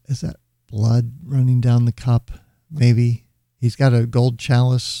almost is that blood running down the cup. Maybe he's got a gold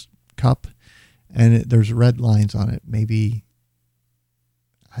chalice cup and there's red lines on it. Maybe,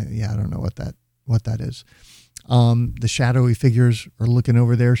 I don't know what that is. The shadowy figures are looking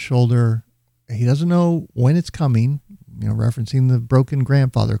over their shoulder. He doesn't know when it's coming, referencing the broken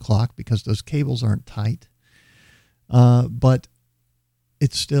grandfather clock because those cables aren't tight. But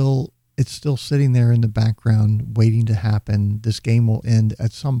it's still sitting there in the background waiting to happen. This game will end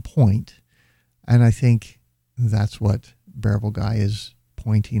at some point. And I think that's what Bearableguy is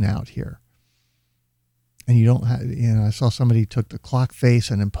pointing out here. And you don't have, I saw somebody took the clock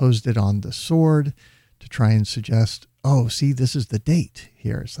face and imposed it on the sword to try and suggest, oh, see, this is the date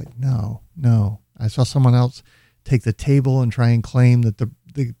here. It's like, no. I saw someone else take the table and try and claim that the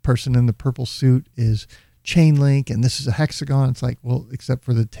person in the purple suit is chain link and this is a hexagon. It's like, well, except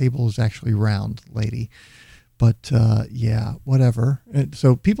for the table is actually round, lady. But whatever. And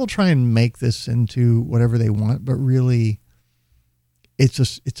so people try and make this into whatever they want, but really it's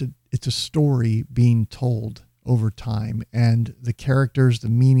a story being told over time, and the characters, the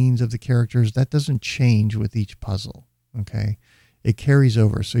meanings of the characters, that doesn't change with each puzzle. Okay. It carries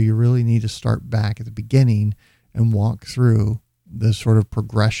over. So you really need to start back at the beginning and walk through the sort of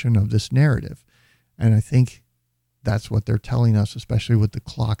progression of this narrative. And I think that's what they're telling us, especially with the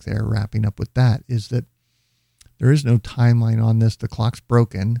clock there, wrapping up with that, is that there is no timeline on this. The clock's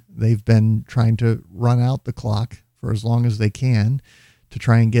broken. They've been trying to run out the clock for as long as they can to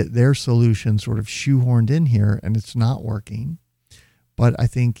try and get their solution sort of shoehorned in here, and it's not working. But I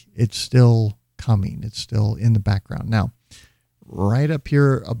think it's still coming. It's still in the background. Now, right up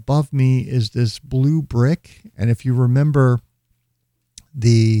here above me is this blue brick. And if you remember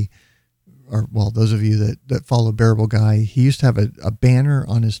those of you that follow Bearableguy, he used to have a banner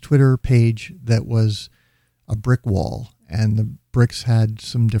on his Twitter page that was a brick wall, and the bricks had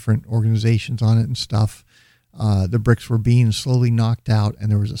some different organizations on it and stuff. The bricks were being slowly knocked out,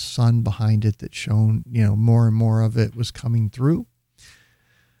 and there was a sun behind it that shone, more and more of it was coming through.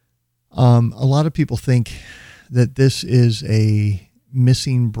 A lot of people think that this is a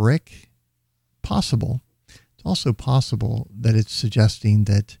missing brick. Possible. It's also possible that it's suggesting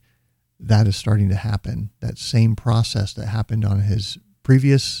that is starting to happen. That same process that happened on his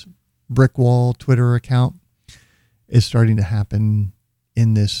previous brick wall Twitter account is starting to happen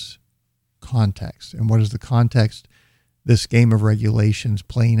in this context. And what is the context? This game of regulations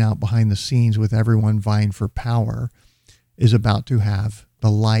playing out behind the scenes with everyone vying for power is about to have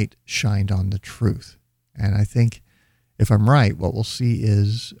the light shined on the truth. And I think if I'm right, what we'll see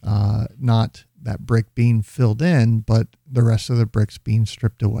is not that brick being filled in, but the rest of the bricks being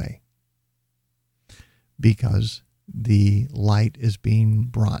stripped away, because the light is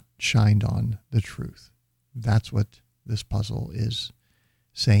being shined on the truth. That's what this puzzle is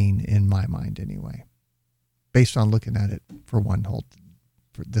saying in my mind anyway, based on looking at it for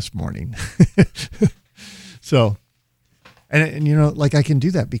this morning. So, and you know, like I can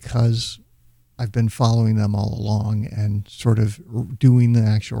do that because I've been following them all along and sort of doing the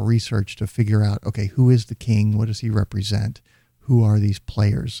actual research to figure out, okay, who is the king? What does he represent? Who are these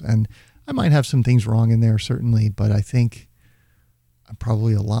players? And I might have some things wrong in there, certainly, but I think I'm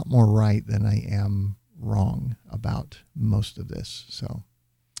probably a lot more right than I am wrong about most of this. So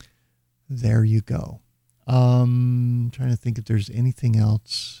there you go. Trying to think if there's anything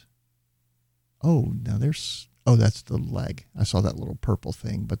else. Oh, now that's the leg. I saw that little purple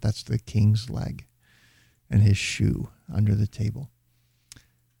thing, but that's the king's leg and his shoe under the table.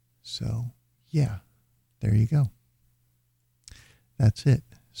 So yeah, there you go. That's it.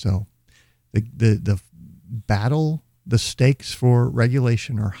 So the battle, the stakes for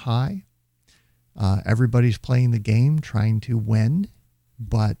regulation are high. Everybody's playing the game, trying to win.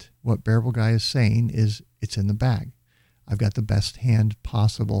 But what Bearableguy is saying is it's in the bag. I've got the best hand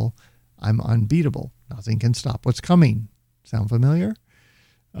possible. I'm unbeatable. Nothing can stop what's coming. Sound familiar?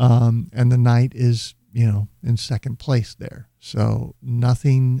 And the knight is, in second place there. So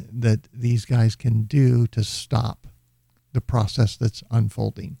nothing that these guys can do to stop the process that's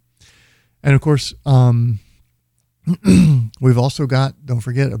unfolding. And of course, we've also got, don't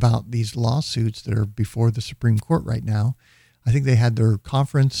forget about these lawsuits that are before the Supreme Court right now. I think they had their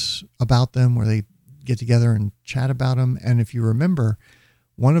conference about them where they get together and chat about them. And if you remember,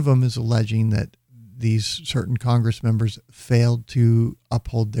 one of them is alleging that these certain Congress members failed to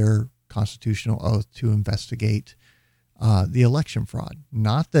uphold their constitutional oath to investigate the election fraud.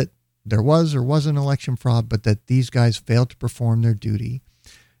 Not that there was or wasn't election fraud, but that these guys failed to perform their duty.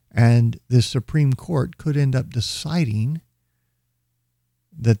 And the Supreme Court could end up deciding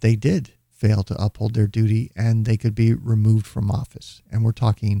that they did fail to uphold their duty and they could be removed from office. And we're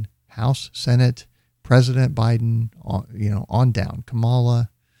talking House, Senate, President Biden, on down, Kamala,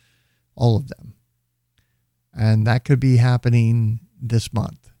 all of them. And that could be happening this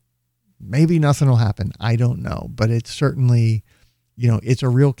month. Maybe nothing will happen. I don't know. But it's certainly, it's a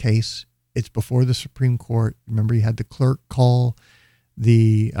real case. It's before the Supreme Court. Remember, you had the clerk call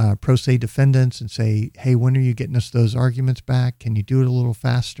the pro se defendants and say, hey, when are you getting us those arguments back? Can you do it a little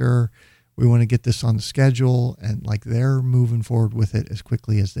faster? We want to get this on the schedule. And they're moving forward with it as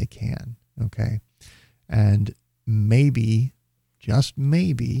quickly as they can. Okay. And maybe, just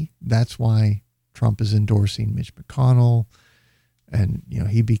maybe, that's why Trump is endorsing Mitch McConnell. And,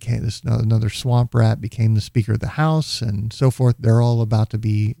 he became another swamp rat, became the Speaker of the House and so forth. They're all about to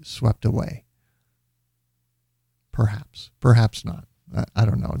be swept away. Perhaps not. I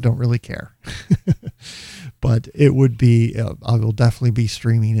don't know. Don't really care. But it would be, I will definitely be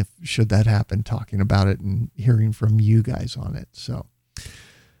streaming should that happen, talking about it and hearing from you guys on it. So,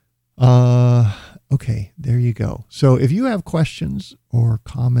 okay, there you go. So if you have questions or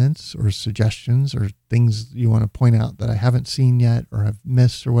comments or suggestions or things you want to point out that I haven't seen yet or have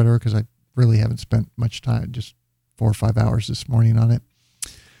missed or whatever, because I really haven't spent much time, just 4 or 5 hours this morning on it.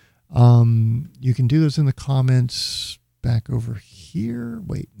 You can do those in the comments back over here.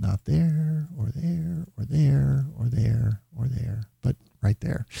 Wait, not there or there or there or there or there, but right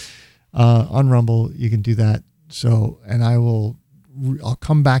there. On Rumble, you can do that. So, and I'll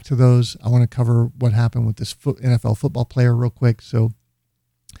come back to those. I want to cover what happened with this NFL football player real quick. So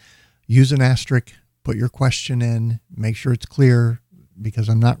use an asterisk, put your question in, make sure it's clear, because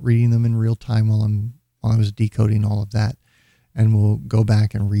I'm not reading them in real time while I was decoding all of that, and we'll go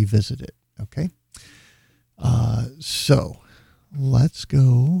back and revisit it. Okay. So let's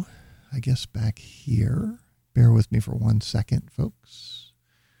go, I guess, back here. Bear with me for 1 second, folks.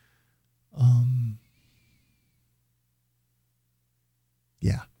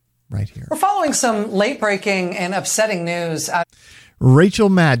 Yeah, right here. We're following some late-breaking and upsetting news. Rachel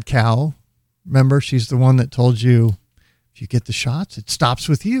Madcow, remember, she's the one that told you If you get the shots, it stops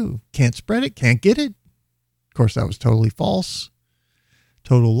with you. Can't spread it, can't get it. Of course, that was totally false.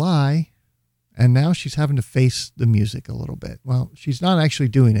 Total lie. And now she's having to face the music a little bit. Well, she's not actually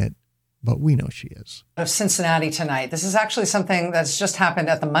doing it, but we know she is. Of Cincinnati tonight. This is actually something that's just happened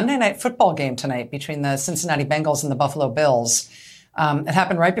at the Monday Night Football game tonight between the Cincinnati Bengals and the Buffalo Bills. It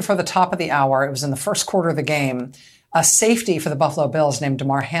happened right before the top of the hour. It was in the first quarter of the game. A safety for the Buffalo Bills named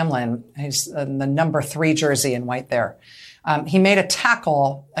Damar Hamlin, who's in the number 3 jersey in white there. He made a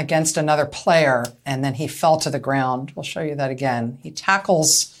tackle against another player, and then he fell to the ground. We'll show you that again. He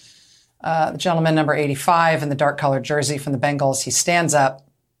tackles the gentleman number 85 in the dark-colored jersey from the Bengals. He stands up,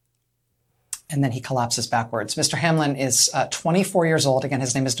 and then he collapses backwards. Mr. Hamlin is 24 years old. Again,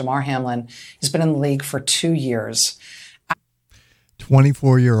 his name is Damar Hamlin. He's been in the league for 2 years.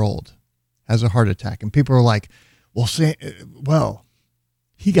 24-year-old has a heart attack, and people are like, well,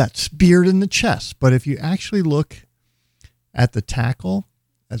 he got speared in the chest. But if you actually look at the tackle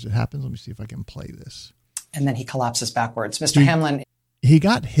as it happens, let me see if I can play this. And then he collapses backwards. Mr. Hamlin. He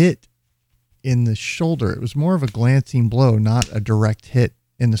got hit in the shoulder. It was more of a glancing blow, not a direct hit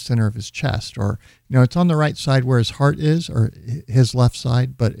in the center of his chest. Or, it's on the right side where his heart is, or his left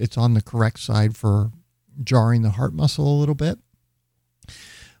side, but it's on the correct side for jarring the heart muscle a little bit.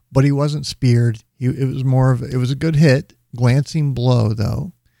 But he wasn't speared. It was a good hit, glancing blow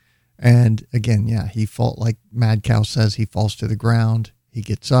though. And again, he felt like Mad Cow says, he falls to the ground, he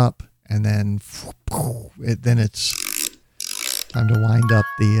gets up, and then it's time to wind up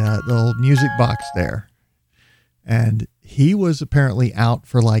the old music box there. And he was apparently out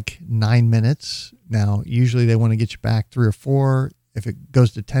for like 9 minutes. Now, usually they want to get you back 3 or 4. If it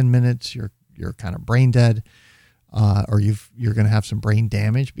goes to 10 minutes, you're kind of brain dead, or you're going to have some brain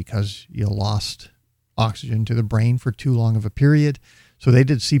damage because you lost oxygen to the brain for too long of a period. So they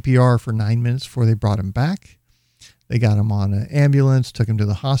did CPR for 9 minutes before they brought him back. They got him on an ambulance, took him to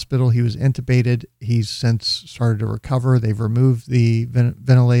the hospital. He was intubated. He's since started to recover. They've removed the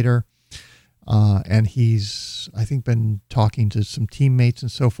ventilator. And he's, I think, been talking to some teammates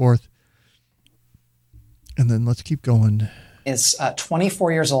and so forth. And then let's keep going. Is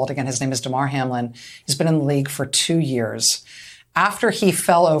 24 years old. Again, his name is Damar Hamlin. He's been in the league for 2 years. After he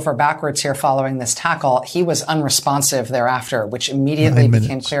fell over backwards here following this tackle, he was unresponsive thereafter, which immediately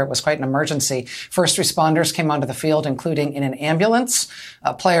became clear it was quite an emergency. First responders came onto the field, including in an ambulance.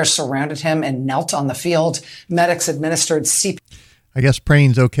 Players surrounded him and knelt on the field. Medics administered CPR. I guess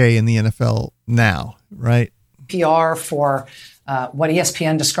praying's okay in the NFL now, right? CPR for what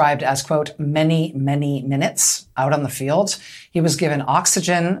ESPN described as, quote, many, many minutes out on the field. He was given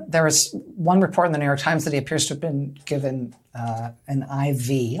oxygen. There was one report in the New York Times that he appears to have been given an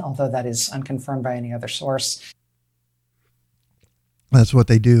IV, although that is unconfirmed by any other source. That's what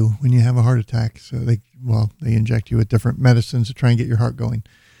they do when you have a heart attack. So they inject you with different medicines to try and get your heart going.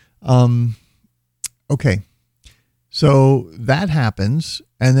 Okay. So that happens.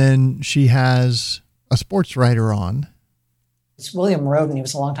 And then she has a sports writer on. It's William Roden. He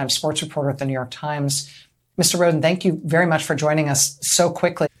was a longtime sports reporter at the New York Times. Mr. Roden, thank you very much for joining us so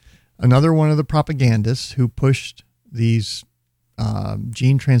quickly. Another one of the propagandists who pushed these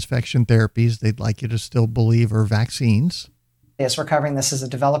gene transfection therapies they'd like you to still believe are vaccines. Yes, we're covering this as a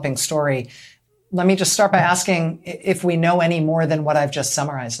developing story. Let me just start by asking if we know any more than what I've just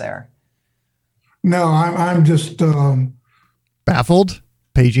summarized there. No, I'm just baffled.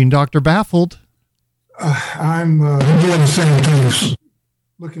 Paging Dr. Baffled. I'm doing the same thing.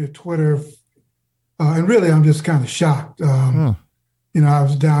 Looking at Twitter, and really, I'm just kind of shocked. I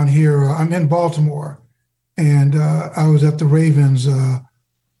was down here. I'm in Baltimore, and I was at the Ravens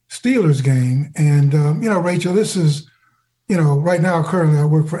Steelers game. And Rachel, this is, right now currently I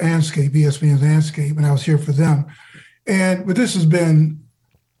work for Anscape, ESPN's Anscape, and I was here for them. But this has been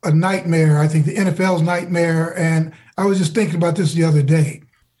a nightmare. I think the NFL's nightmare. And I was just thinking about this the other day.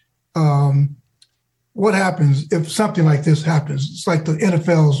 What happens if something like this happens? It's like the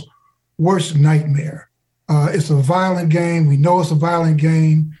NFL's worst nightmare. It's a violent game. We know it's a violent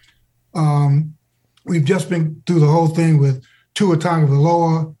game. We've just been through the whole thing with Tua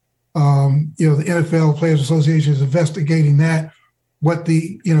Tagovailoa. The NFL Players Association is investigating that, what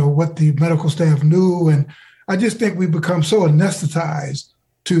the medical staff knew. And I just think we've become so anesthetized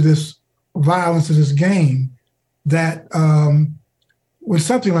to this violence of this game that when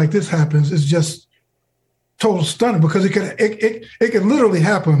something like this happens, it's just total stunning because it could literally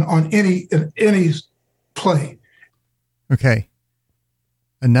happen on any play. Okay.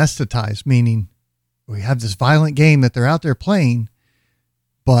 Anesthetized, meaning we have this violent game that they're out there playing,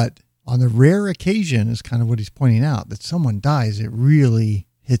 but on the rare occasion is kind of what he's pointing out, that someone dies, it really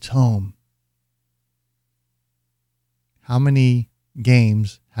hits home how many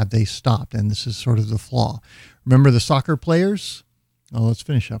games have they stopped? And this is sort of the flaw. Remember the soccer players? Oh, let's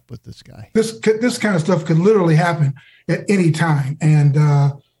finish up with this guy. This kind of stuff could literally happen at any time. And,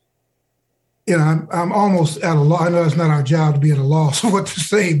 I'm almost at a loss. I know it's not our job to be at a loss of what to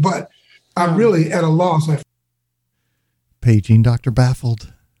say, but I'm really at a loss. Paging Dr.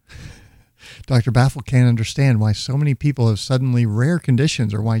 Baffled. Dr. Baffled can't understand why so many people have suddenly rare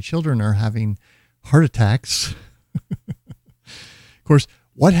conditions or why children are having heart attacks. Of course,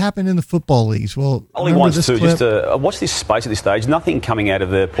 what happened in the football leagues? Well, only wants to just watch this space at this stage. Nothing coming out of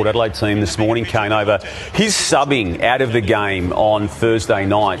the Port Adelaide team this morning. Kane over. He's subbing out of the game on Thursday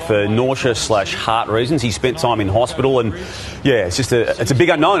night for nausea/heart reasons. He spent time in hospital, and it's a big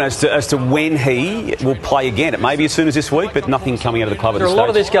unknown as to when he will play again. It may be as soon as this week, but nothing coming out of the club at this stage. There's a lot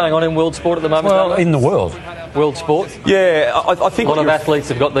of this going on in world sport at the moment. Well, in the world sport. Yeah, I think a lot of athletes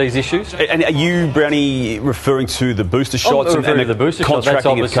have got these issues. And are you, Brownie, referring to the booster shots and the booster shots? That's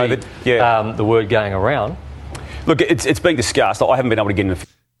obviously the word going around. Look, it's being discussed. I haven't been able to get in. Of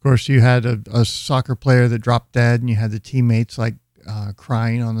course, you had a soccer player that dropped dead, and you had the teammates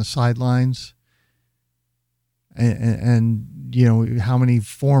crying on the sidelines. And how many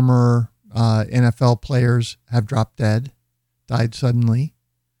former NFL players have dropped dead, died suddenly.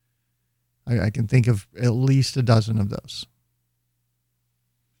 I can think of at least a dozen of those.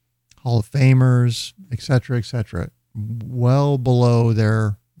 Hall of Famers, et cetera, well below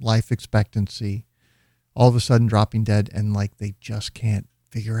their life expectancy, all of a sudden dropping dead, and they just can't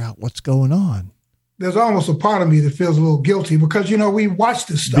figure out what's going on. There's almost a part of me that feels a little guilty because, we watch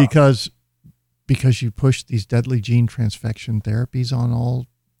this stuff. Because you push these deadly gene transfection therapies on all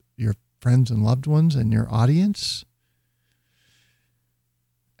your friends and loved ones and your audience,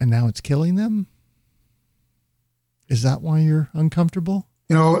 and now it's killing them? Is that why you're uncomfortable?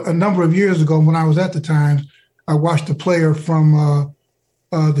 A number of years ago when I was at the Times, I watched a player from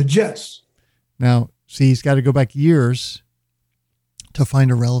the Jets. Now, see, he's got to go back years to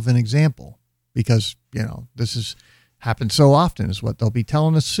find a relevant example because, this has happened so often is what they'll be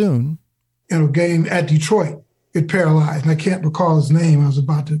telling us soon. In a game at Detroit, it paralyzed. And I can't recall his name. I was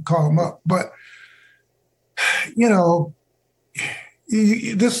about to call him up. But,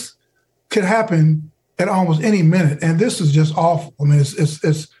 this could happen at almost any minute. And this is just awful. I mean,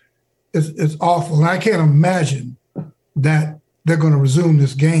 it's awful. And I can't imagine that they're going to resume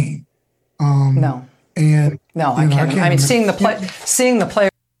this game. No. And no, I can't. I mean, seeing the play.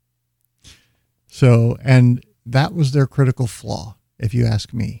 So, and that was their critical flaw, if you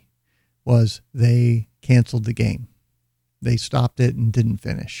ask me, was they canceled the game. They stopped it and didn't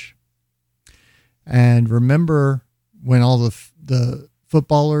finish. And remember when all the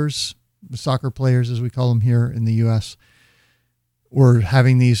footballers, the soccer players, as we call them here in the U.S., were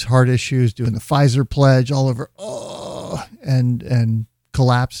having these heart issues, doing the Pfizer pledge all over, and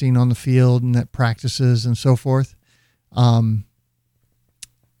collapsing on the field and at practices and so forth.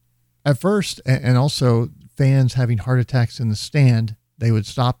 At first, and also fans having heart attacks in the stand, they would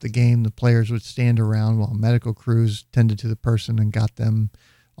stop the game. The players would stand around while medical crews tended to the person and got them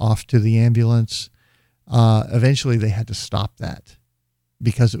off to the ambulance. Eventually, they had to stop that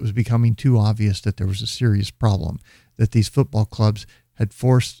because it was becoming too obvious that there was a serious problem, that these football clubs had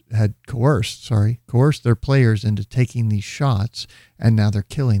coerced their players into taking these shots, and now they're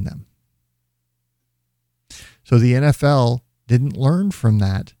killing them. So the NFL didn't learn from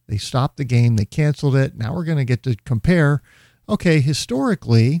that. They stopped the game. They canceled it. Now we're going to get to compare. Okay,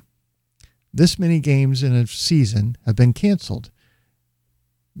 historically, this many games in a season have been canceled.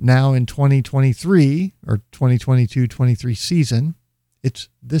 Now in 2023 or 2022-23 season, it's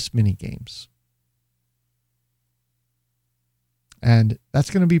this many games. And that's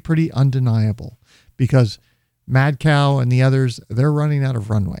going to be pretty undeniable because Mad Cow and the others, they're running out of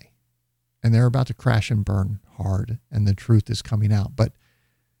runway and they're about to crash and burn hard, and the truth is coming out. But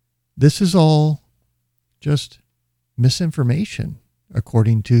this is all just misinformation,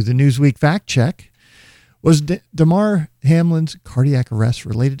 according to the Newsweek fact check. Was Damar Hamlin's cardiac arrest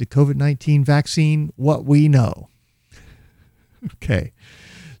related to COVID-19 vaccine? What we know. Okay.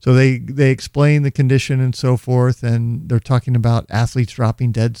 So they explain the condition and so forth, and they're talking about athletes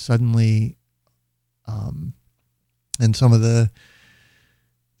dropping dead suddenly. And some of the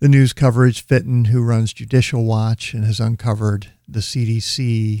news coverage, Fitton, who runs Judicial Watch and has uncovered the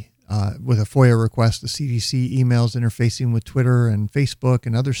CDC with a FOIA request, the CDC emails interfacing with Twitter and Facebook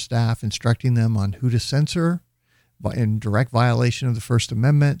and other staff instructing them on who to censor in direct violation of the First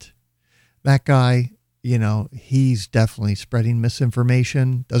Amendment. That guy, he's definitely spreading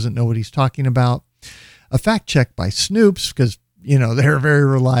misinformation, doesn't know what he's talking about. A fact check by Snoops, because, they're very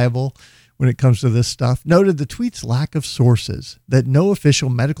reliable. when it comes to this stuff, noted the tweet's lack of sources, that no official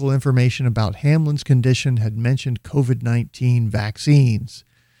medical information about Hamlin's condition had mentioned COVID-19 vaccines.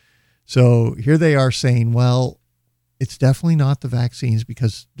 So here they are saying, well, it's definitely not the vaccines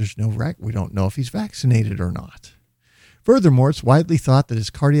because there's we don't know if he's vaccinated or not. Furthermore, it's widely thought that his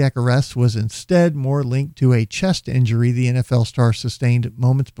cardiac arrest was instead more linked to a chest injury the NFL star sustained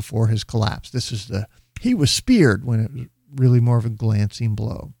moments before his collapse. He was speared when it was really more of a glancing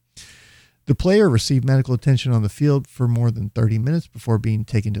blow. The player received medical attention on the field for more than 30 minutes before being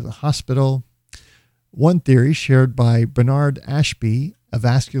taken to the hospital. One theory shared by Bernard Ashby, a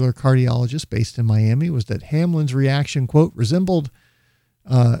vascular cardiologist based in Miami, was that Hamlin's reaction, quote, resembled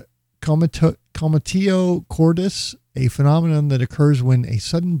comatio cordis, a phenomenon that occurs when a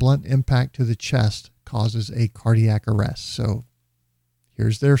sudden blunt impact to the chest causes a cardiac arrest. So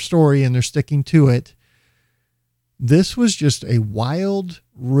here's their story, and they're sticking to it. This was just a wild,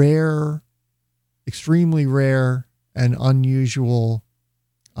 rare, extremely rare, and unusual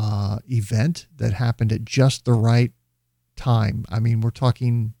event that happened at just the right time. I mean, we're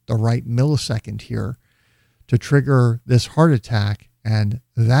talking the right millisecond here to trigger this heart attack. And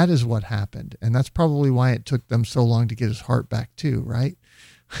that is what happened. And that's probably why it took them so long to get his heart back too, right?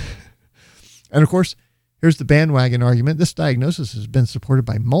 And of course, here's the bandwagon argument. This diagnosis has been supported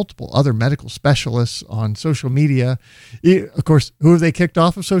by multiple other medical specialists on social media. Of course, who have they kicked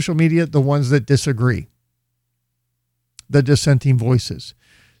off of social media? The ones that disagree, the dissenting voices.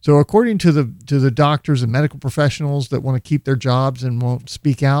 So according to the doctors and medical professionals that want to keep their jobs and won't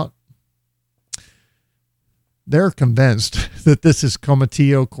speak out, they're convinced that this is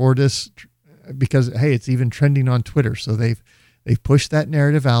comatio cordis because, hey, it's even trending on Twitter. So they've pushed that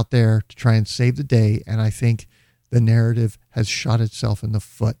narrative out there to try and save the day. And I think the narrative has shot itself in the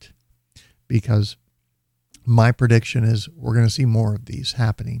foot because my prediction is we're going to see more of these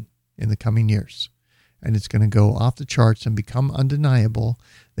happening in the coming years. And it's going to go off the charts and become undeniable.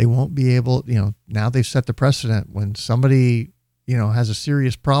 They won't be able, now they've set the precedent when somebody, has a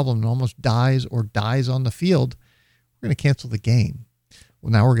serious problem and almost dies or dies on the field, we're going to cancel the game. Well,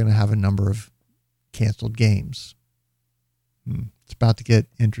 now we're going to have a number of canceled games. It's about to get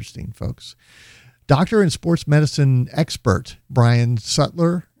interesting, folks. Doctor and sports medicine expert Brian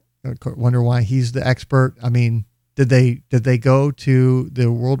Sutler, I wonder why he's the expert. I mean, did they go to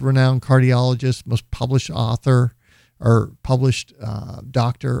the world-renowned cardiologist, most published author or published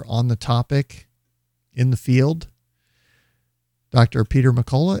doctor on the topic in the field, Dr. Peter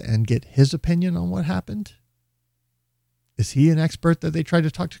McCullough, and get his opinion on what happened? Is he an expert that they tried to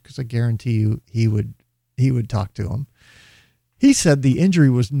talk to? Because I guarantee you he would talk to him. He said the injury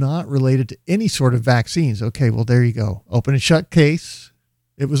was not related to any sort of vaccines. Okay, well, there you go. Open and shut case.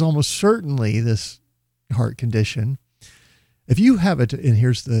 It was almost certainly this heart condition. If you have it, and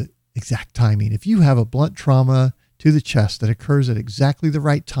here's the exact timing, if you have a blunt trauma to the chest that occurs at exactly the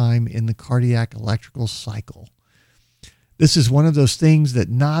right time in the cardiac electrical cycle, this is one of those things that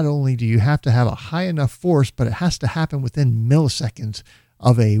not only do you have to have a high enough force, but it has to happen within milliseconds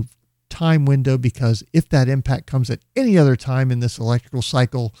of a time window, because if that impact comes at any other time in this electrical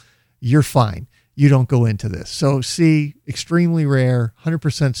cycle, you're fine. You don't go into this. So see, extremely rare,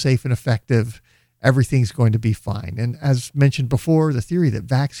 100% safe and effective. Everything's going to be fine. And as mentioned before, the theory that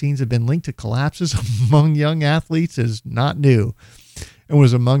vaccines have been linked to collapses among young athletes is not new and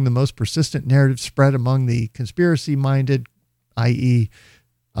was among the most persistent narratives spread among the conspiracy-minded, i.e.,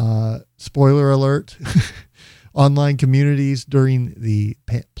 spoiler alert, online communities during the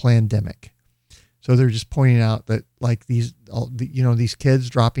pandemic. So they're just pointing out that like these kids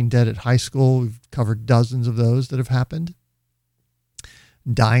dropping dead at high school, we've covered dozens of those that have happened,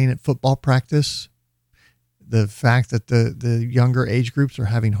 dying at football practice, the fact that the younger age groups are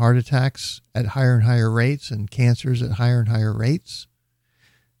having heart attacks at higher and higher rates and cancers at higher and higher rates.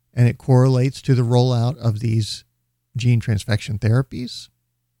 And it correlates to the rollout of these gene transfection therapies.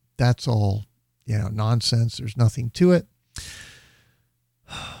 That's all, nonsense. There's nothing to it.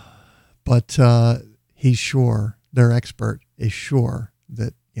 But he's sure, their expert is sure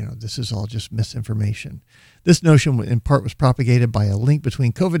that, this is all just misinformation. This notion in part was propagated by a link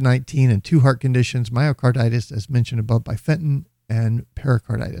between COVID-19 and two heart conditions, myocarditis, as mentioned above by Fenton, and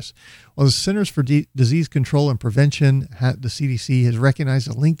pericarditis. While the Centers for Disease Control and Prevention, the CDC, has recognized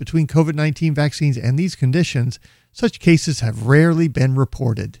a link between COVID-19 vaccines and these conditions, such cases have rarely been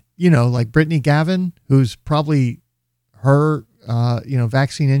reported. Like Brittany Gavin, who's probably her,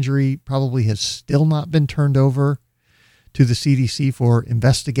 vaccine injury probably has still not been turned over to the CDC for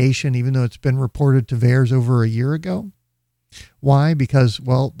investigation, even though it's been reported to VAERS over a year ago. Why? Because,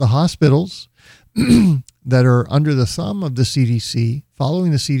 the hospitals that are under the thumb of the CDC,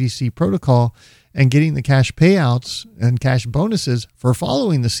 following the CDC protocol and getting the cash payouts and cash bonuses for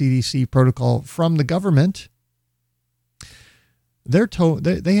following the CDC protocol from the government, they're told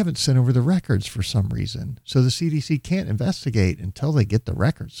they haven't sent over the records for some reason. So the CDC can't investigate until they get the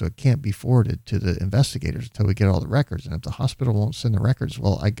records. So it can't be forwarded to the investigators until we get all the records. And if the hospital won't send the records,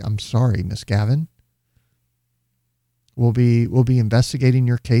 well, I'm sorry, Miss Gavin. We'll be investigating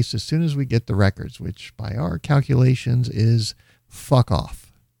your case as soon as we get the records, which by our calculations is fuck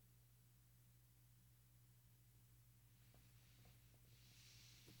off.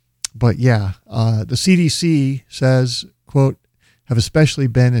 But yeah, the CDC says, quote, have especially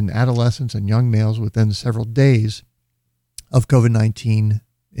been in adolescents and young males within several days of COVID-19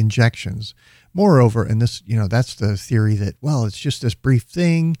 injections. Moreover, and this, that's the theory that, well, it's just this brief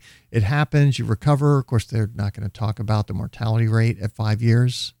thing. It happens, you recover. Of course, they're not going to talk about the mortality rate at 5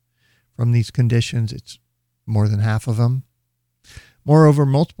 years from these conditions. It's more than half of them. Moreover,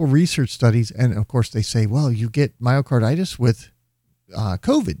 multiple research studies, and of course they say, well, you get myocarditis with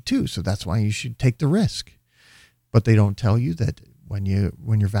COVID too, so that's why you should take the risk. But they don't tell you that when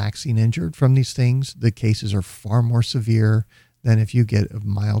you're vaccine injured from these things, the cases are far more severe than if you get a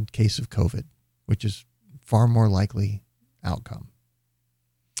mild case of COVID, which is far more likely outcome.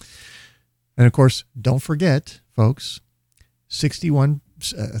 And of course, don't forget, folks, 60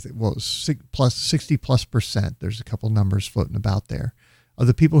 plus percent, there's a couple numbers floating about there, of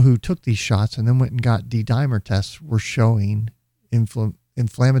the people who took these shots and then went and got D-dimer tests were showing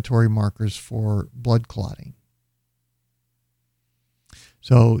inflammatory markers for blood clotting.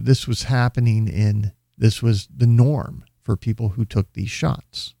 So this was happening this was the norm for people who took these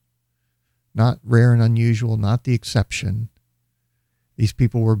shots. Not rare and unusual, not the exception. These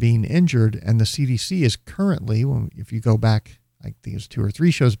people were being injured, and the CDC is currently, if you go back, I think it was 2 or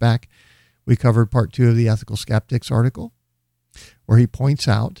 3 shows back, we covered part 2 of the Ethical Skeptics article, where he points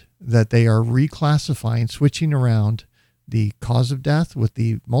out that they are reclassifying, switching around the cause of death with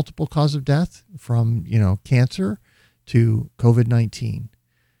the multiple cause of death from, cancer to COVID-19.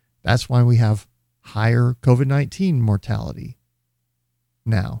 That's why we have higher COVID-19 mortality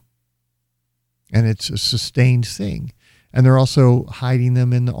now. And it's a sustained thing. And they're also hiding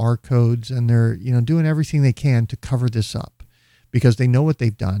them in the R codes, and they're, doing everything they can to cover this up because they know what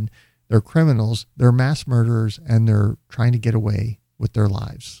they've done. They're criminals, they're mass murderers, and they're trying to get away with their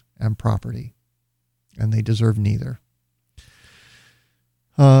lives and property. And they deserve neither.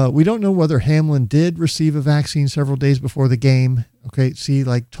 We don't know whether Hamlin did receive a vaccine several days before the game. Okay, see,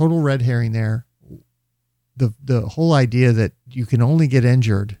 like total red herring there. The whole idea that you can only get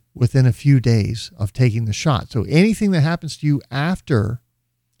injured within a few days of taking the shot. So anything that happens to you after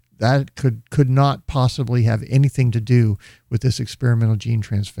that could not possibly have anything to do with this experimental gene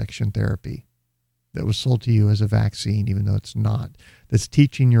transfection therapy that was sold to you as a vaccine, even though it's not. That's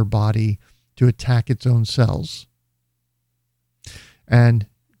teaching your body to attack its own cells and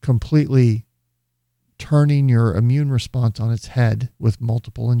completely turning your immune response on its head with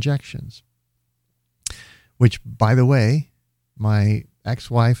multiple injections. Which, by the way, my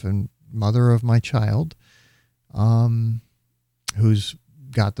ex-wife and mother of my child, who's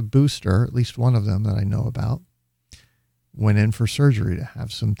got the booster, at least one of them that I know about, went in for surgery to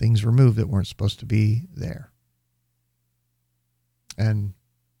have some things removed that weren't supposed to be there. And,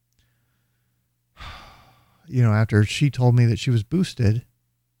 after she told me that she was boosted,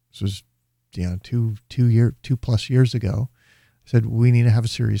 this was, 2+ years ago, I said, we need to have a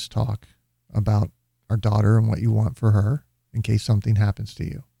serious talk about our daughter and what you want for her in case something happens to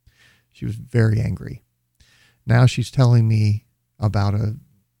you. She was very angry. Now she's telling me about a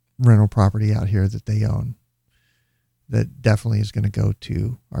rental property out here that they own that definitely is going to go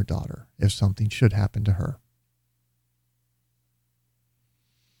to our daughter if something should happen to her.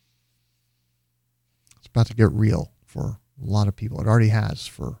 It's about to get real for a lot of people. It already has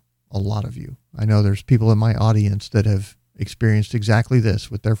for a lot of you. I know there's people in my audience that have experienced exactly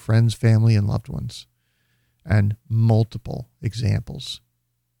this with their friends, family, and loved ones. And multiple examples.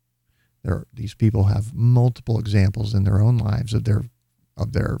 These people have multiple examples in their own lives of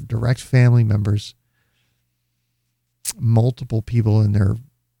their direct family members, multiple people in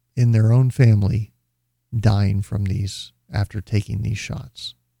their own family dying from these after taking these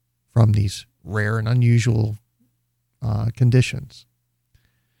shots from these rare and unusual conditions.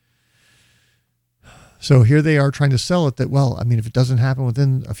 So here they are trying to sell it that, if it doesn't happen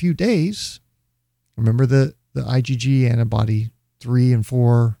within a few days. Remember the IgG antibody 3 and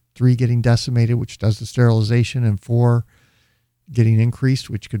 4, 3 getting decimated, which does the sterilization, and 4 getting increased,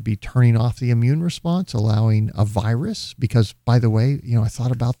 which could be turning off the immune response, allowing a virus. Because, by the way, I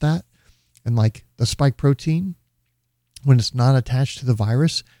thought about that. And like the spike protein, when it's not attached to the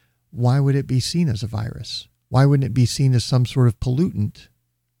virus, why would it be seen as a virus? Why wouldn't it be seen as some sort of pollutant?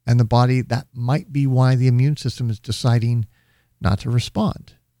 And the body, that might be why the immune system is deciding not to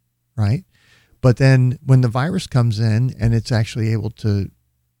respond, right? But then when the virus comes in and it's actually able to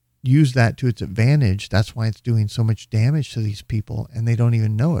use that to its advantage, that's why it's doing so much damage to these people, and they don't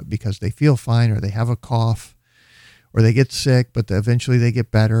even know it because they feel fine, or they have a cough, or they get sick, but eventually they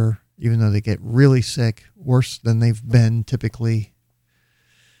get better, even though they get really sick, worse than they've been typically.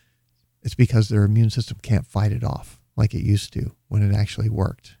 It's because their immune system can't fight it off like it used to when it actually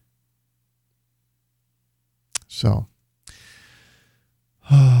worked. So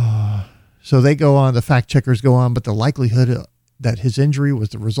they go on, the fact checkers go on, but the likelihood that his injury was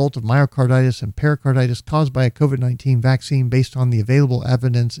the result of myocarditis and pericarditis caused by a COVID-19 vaccine based on the available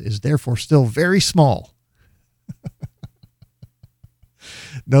evidence is therefore still very small.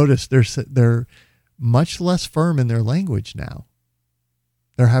 Notice they're much less firm in their language now.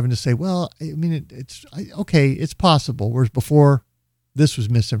 They're having to say, well, I mean, it's possible. Whereas before, this was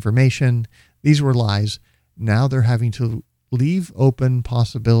misinformation. These were lies. Now they're having to leave open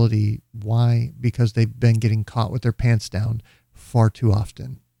possibility. Why? Because they've been getting caught with their pants down far too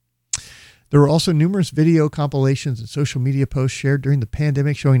often. There were also numerous video compilations and social media posts shared during the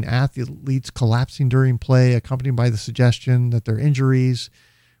pandemic showing athletes collapsing during play, accompanied by the suggestion that their injuries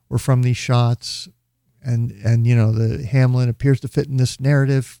were from these shots. And the Hamlin appears to fit in this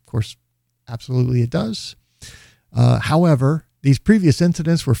narrative. Of course, absolutely it does. However, these previous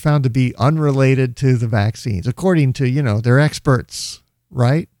incidents were found to be unrelated to the vaccines, according to, their experts,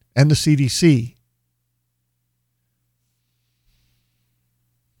 right? And the CDC.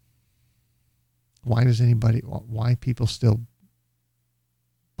 Why people still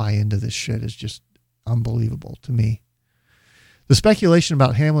buy into this shit is just unbelievable to me. The speculation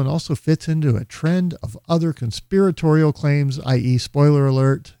about Hamlin also fits into a trend of other conspiratorial claims, i.e. spoiler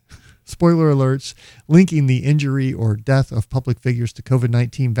alerts, linking the injury or death of public figures to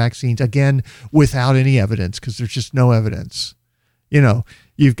COVID-19 vaccines, again, without any evidence, because there's just no evidence.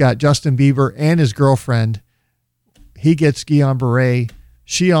 You've got Justin Bieber and his girlfriend. He gets Guillain-Barré.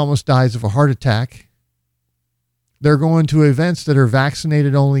 She almost dies of a heart attack. They're going to events that are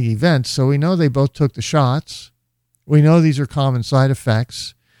vaccinated-only events, so we know they both took the shots. We know these are common side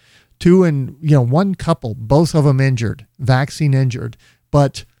effects. One couple, both of them injured, vaccine injured,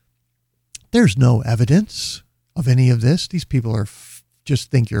 but there's no evidence of any of this. These people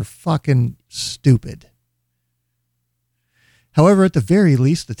just think you're fucking stupid. However, at the very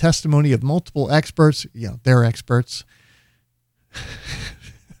least, the testimony of multiple experts, they're experts,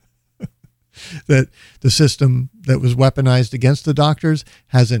 that the system that was weaponized against the doctors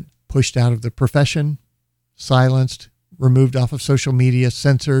hasn't pushed out of the profession, silenced, removed off of social media,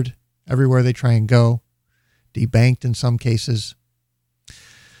 censored everywhere they try and go, debanked in some cases.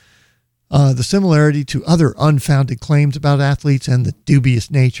 The similarity to other unfounded claims about athletes and the dubious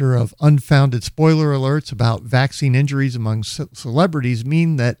nature of unfounded spoiler alerts about vaccine injuries among celebrities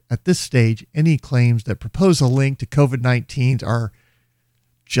mean that at this stage, any claims that propose a link to COVID-19 are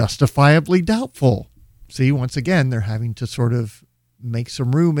justifiably doubtful. See, once again, they're having to sort of make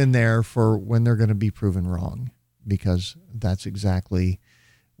some room in there for when they're going to be proven wrong, because that's exactly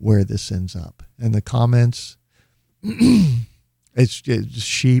where this ends up. And the comments, it's just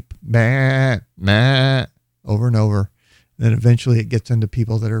sheep, meh, meh, over and over. And then eventually it gets into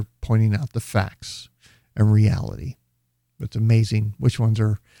people that are pointing out the facts and reality. It's amazing which ones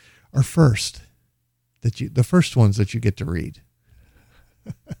are first, the first ones that you get to read.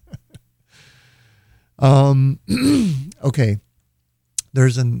 Okay.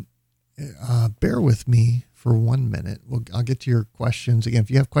 There's bear with me for 1 minute. I'll get to your questions. Again, if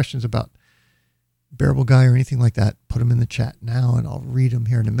you have questions about Bearable Guy or anything like that, put them in the chat now and I'll read them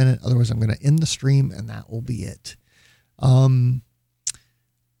here in a minute. Otherwise, I'm going to end the stream and that will be it.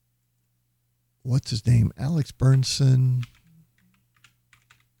 What's his name? Alex Burnson.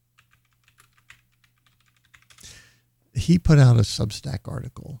 He put out a Substack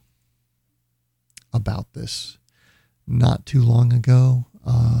article about this not too long ago.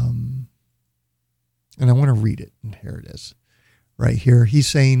 And I want to read it. And here it is right here. He's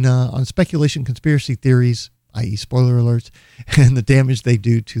saying on speculation, conspiracy theories, i.e. spoiler alerts, and the damage they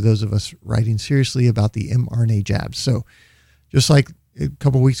do to those of us writing seriously about the mRNA jabs. So just like a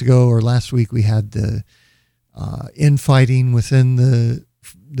couple of weeks ago or last week, we had the infighting within the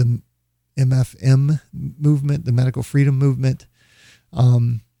MFM movement, the medical freedom movement.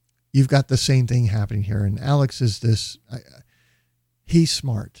 You've got the same thing happening here. And Alex is he's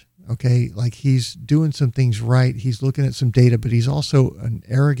smart, okay? Like he's doing some things right. He's looking at some data, but he's also an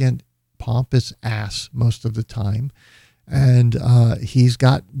arrogant pompous ass most of the time. And he's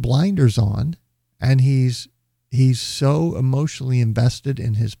got blinders on, and he's so emotionally invested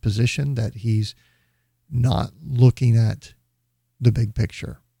in his position that he's not looking at the big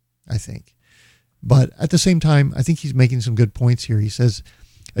picture, I think. But at the same time, I think he's making some good points here. He says,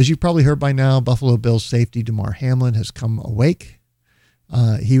 as you've probably heard by now, Buffalo Bills safety Damar Hamlin has come awake.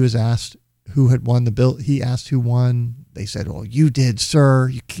 He was asked who had won the bill. He asked who won. They said, well, you did, sir.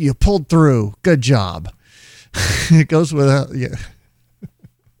 You pulled through. Good job. It goes without, yeah.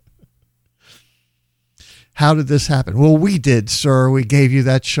 How did this happen? Well, we did, sir. We gave you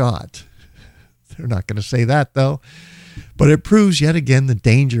that shot. They're not going to say that, though. But it proves yet again the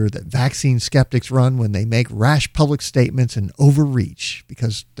danger that vaccine skeptics run when they make rash public statements and overreach,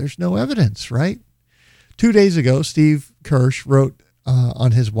 because there's no evidence, right? 2 days ago, Steve Kirsch wrote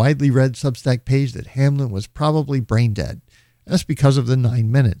on his widely read Substack page that Hamlin was probably brain dead. That's because of the 9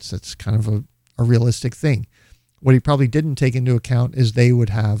 minutes. That's kind of a realistic thing. What he probably didn't take into account is they would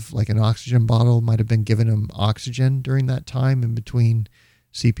have like an oxygen bottle, might have been giving him oxygen during that time in between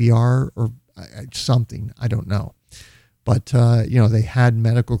CPR or something. I don't know. But, they had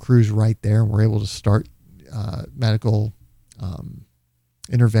medical crews right there and were able to start medical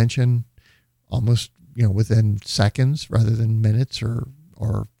intervention almost, within seconds rather than minutes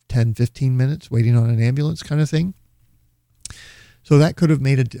or 10, 15 minutes waiting on an ambulance kind of thing. So that could have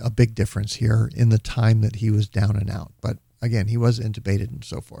made a big difference here in the time that he was down and out. But again, he was intubated and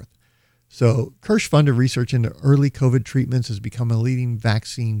so forth. So Kirsch funded research into early COVID treatments, has become a leading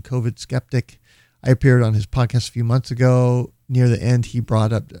vaccine COVID skeptic. I appeared on his podcast a few months ago. Near the end, he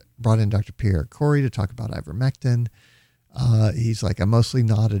brought in Dr. Pierre Corey to talk about ivermectin. He's like, I mostly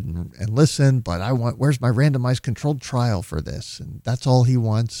nodded and listened, but where's my randomized controlled trial for this? And that's all he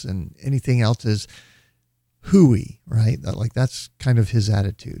wants. And anything else is hooey, right? That's kind of his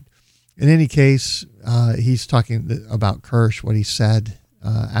attitude. In any case, he's talking about Kirsch, what he said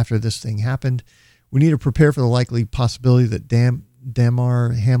after this thing happened. We need to prepare for the likely possibility that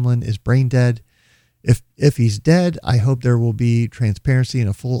Damar Hamlin is brain dead. If he's dead, I hope there will be transparency and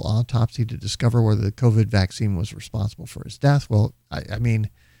a full autopsy to discover whether the COVID vaccine was responsible for his death. Well, I mean,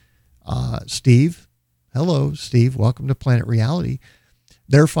 Steve, hello, Steve, welcome to Planet Reality.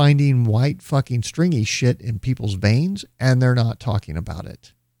 They're finding white fucking stringy shit in people's veins and they're not talking about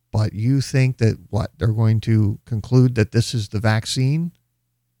it. But you think that they're going to conclude that this is the vaccine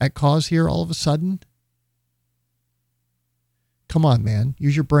at cause here all of a sudden? Come on, man,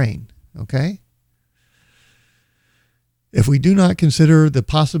 use your brain. Okay. If we do not consider the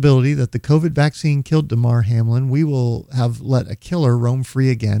possibility that the COVID vaccine killed Damar Hamlin, we will have let a killer roam free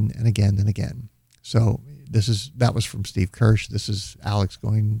again and again and again. So that was from Steve Kirsch. This is Alex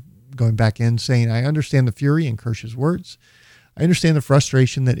going back in saying, I understand the fury in Kirsch's words. I understand the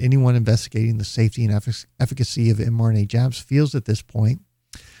frustration that anyone investigating the safety and efficacy of mRNA jabs feels at this point.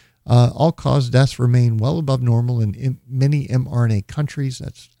 All-cause deaths remain well above normal in many mRNA countries.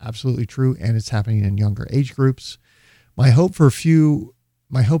 That's absolutely true, and it's happening in younger age groups. My hope a few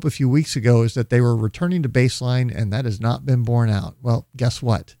weeks ago is that they were returning to baseline, and that has not been borne out. Well, guess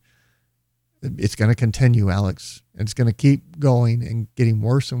what? It's going to continue, Alex. It's going to keep going and getting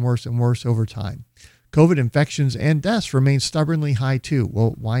worse and worse and worse over time. COVID infections and deaths remain stubbornly high too.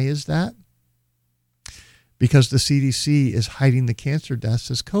 Well, why is that? Because the CDC is hiding the cancer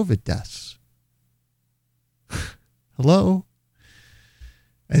deaths as COVID deaths. Hello?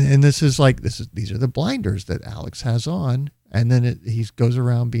 And these are the blinders that Alex has on. And then he goes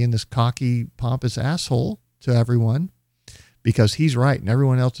around being this cocky, pompous asshole to everyone because he's right and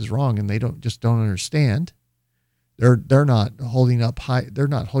everyone else is wrong and they don't understand. They're not holding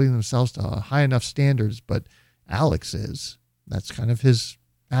themselves to high enough standards, but Alex is. That's kind of his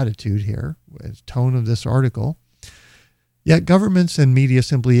attitude here, his tone of this article. Yet governments and media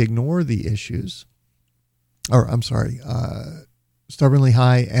simply ignore the issues. Stubbornly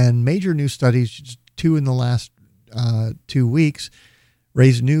high, and major new studies, 2 in the last 2 weeks,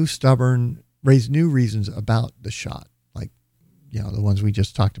 raise new reasons about the shot. Like, the ones we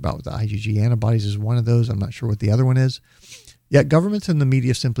just talked about with the IgG antibodies is one of those. I'm not sure what the other one is. Yet governments and the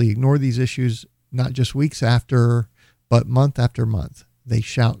media simply ignore these issues, not just weeks after, but month after month. They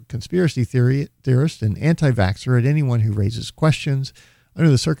shout conspiracy theorist and anti-vaxxer at anyone who raises questions. Under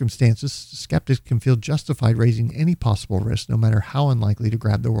the circumstances, skeptics can feel justified raising any possible risk, no matter how unlikely to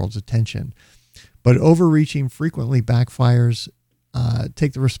grab the world's attention. But overreaching frequently backfires.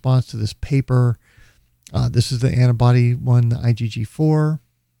 Take the response to this paper. This is the antibody one, the IgG4.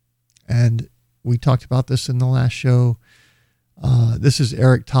 And we talked about this in the last show. This is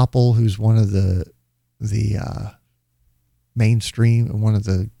Eric Topol, who's one of the mainstream and one of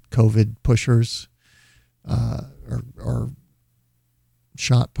the COVID pushers or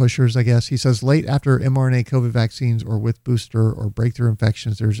shot pushers, I guess. He says late after mRNA COVID vaccines or with booster or breakthrough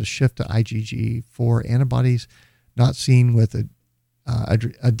infections, there's a shift to IgG4 antibodies not seen with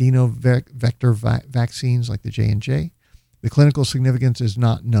adeno-vector vaccines like the J&J. The clinical significance is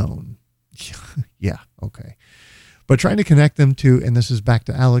not known. Yeah, okay. But trying to connect them to, and this is back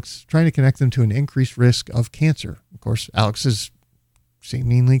to Alex, trying to connect them to an increased risk of cancer. Of course, Alex is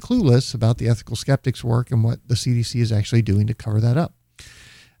seemingly clueless about the ethical skeptics' work and what the CDC is actually doing to cover that up.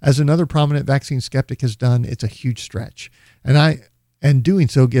 As another prominent vaccine skeptic has done, it's a huge stretch. And doing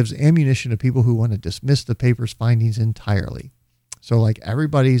so gives ammunition to people who want to dismiss the paper's findings entirely. So like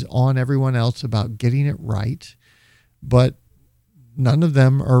everybody's on everyone else about getting it right, but none of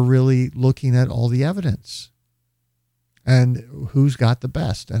them are really looking at all the evidence and who's got the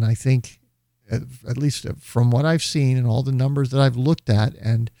best. And I think, at least from what I've seen and all the numbers that I've looked at,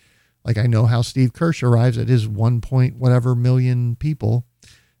 and like I know how Steve Kirsch arrives at his 1 point whatever million people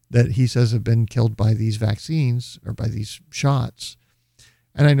that he says have been killed by these vaccines or by these shots.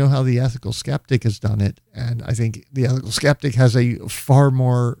 And I know how the ethical skeptic has done it. And I think the ethical skeptic has a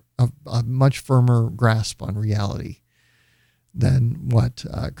much firmer grasp on reality than what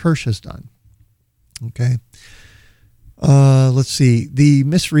Kirsch has done. Okay. Let's see. The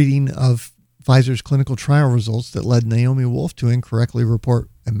misreading of Pfizer's clinical trial results that led Naomi Wolf to incorrectly report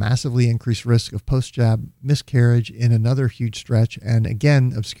a massively increased risk of post-jab miscarriage in another huge stretch, and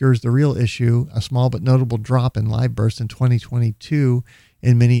again obscures the real issue, a small but notable drop in live births in 2022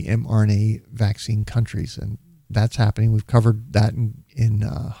 in many mRNA vaccine countries. And that's happening. We've covered that in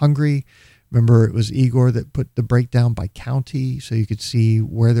Hungary. Remember, it was Igor that put the breakdown by county so you could see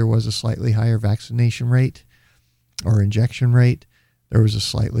where there was a slightly higher vaccination rate or injection rate. There was a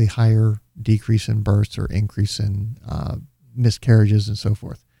slightly higher decrease in births or increase in miscarriages and so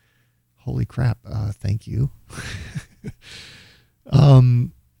forth. Holy crap. Thank you.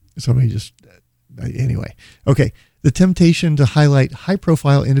 Anyway. Okay. The temptation to highlight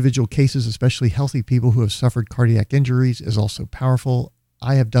high-profile individual cases, especially healthy people who have suffered cardiac injuries, is also powerful.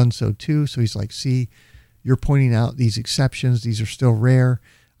 I have done so too. So he's like, see, you're pointing out these exceptions. These are still rare.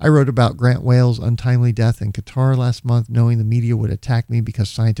 I wrote about Grant Wales' untimely death in Qatar last month, knowing the media would attack me because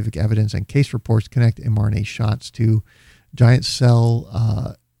scientific evidence and case reports connect mRNA shots to giant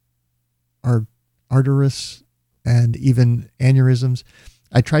cell arteries and even aneurysms.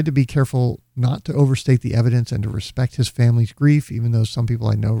 I tried to be careful not to overstate the evidence and to respect his family's grief, even though some people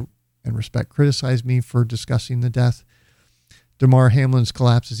I know and respect criticize me for discussing the death. Damar Hamlin's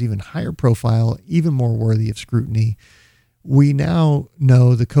collapse is even higher profile, even more worthy of scrutiny. We now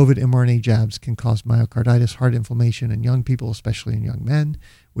know the COVID mRNA jabs can cause myocarditis, heart inflammation in young people, especially in young men.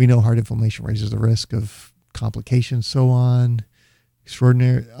 We know heart inflammation raises the risk of complications, so on.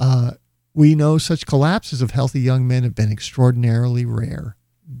 Extraordinary. We know such collapses of healthy young men have been extraordinarily rare.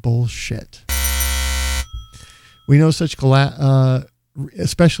 Bullshit. We know such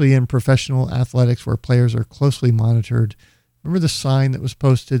especially in professional athletics where players are closely monitored. Remember the sign that was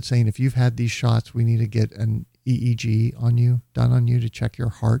posted saying, if you've had these shots, we need to get an EEG done on you to check your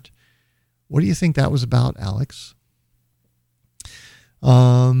heart. What do you think that was about, Alex?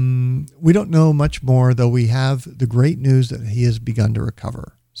 We don't know much more, though we have the great news that he has begun to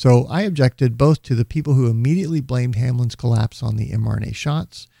recover. So I objected both to the people who immediately blamed Hamlin's collapse on the mRNA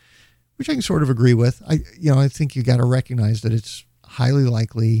shots, which I can sort of agree with. I think you got to recognize that it's highly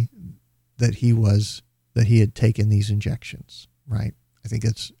likely that he had taken these injections, right? I think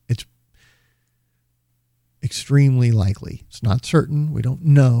it's extremely likely. It's not certain. We don't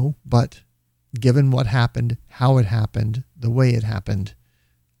know, but given what happened, how it happened, the way it happened,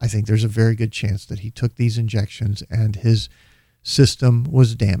 I think there's a very good chance that he took these injections and his system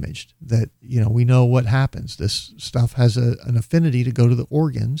was damaged. That, we know what happens. This stuff has an affinity to go to the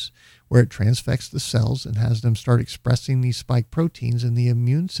organs where it transfects the cells and has them start expressing these spike proteins, and the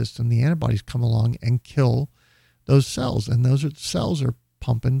immune system, the antibodies come along and kill those cells. And those cells are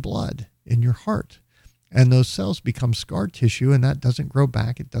pumping blood in your heart. And those cells become scar tissue, and that doesn't grow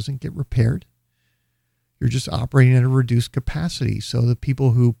back. It doesn't get repaired. You're just operating at a reduced capacity. So the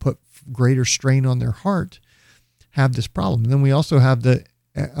people who put greater strain on their heart have this problem. And then we also have the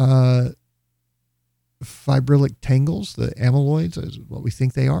fibrillic tangles, the amyloids, is what we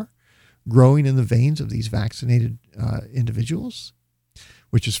think they are, growing in the veins of these vaccinated individuals,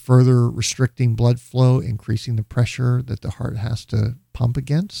 which is further restricting blood flow, increasing the pressure that the heart has to pump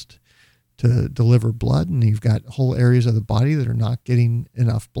against to deliver blood. And you've got whole areas of the body that are not getting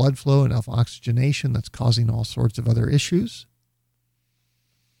enough blood flow, enough oxygenation, that's causing all sorts of other issues.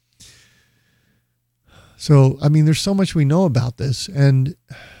 So, there's so much we know about this. And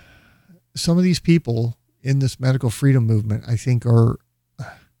some of these people in this medical freedom movement, I think are,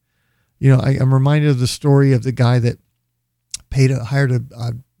 I'm reminded of the story of the guy that hired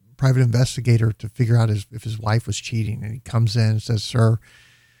a private investigator to figure out if his wife was cheating. And he comes in and says, "Sir,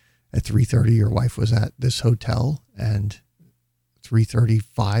 at 3:30, your wife was at this hotel, and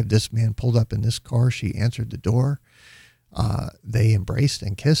 3:35, this man pulled up in this car. She answered the door. They embraced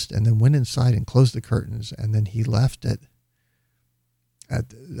and kissed, and then went inside and closed the curtains. And then he left at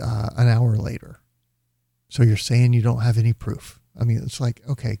an hour later. So you're saying you don't have any proof?" I mean, it's like,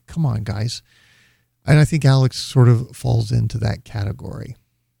 okay, come on, guys. And I think Alex sort of falls into that category.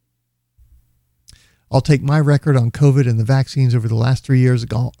 "I'll take my record on COVID and the vaccines over the last 3 years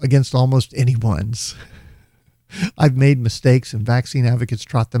against almost anyone's. I've made mistakes, and vaccine advocates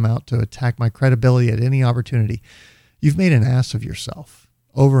trot them out to attack my credibility at any opportunity." You've made an ass of yourself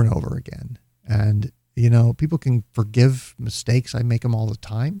over and over again. And, people can forgive mistakes. I make them all the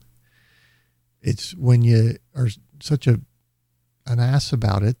time. It's when you are such an ass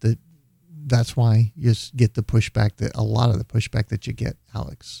about it that's why you get the pushback, a lot of the pushback that you get,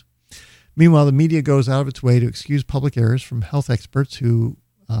 Alex. Meanwhile, the media goes out of its way to excuse public errors from health experts who,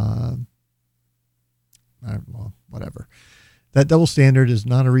 whatever. That double standard is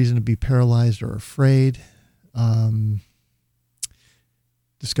not a reason to be paralyzed or afraid. He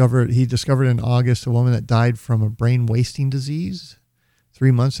discovered in August a woman that died from a brain wasting disease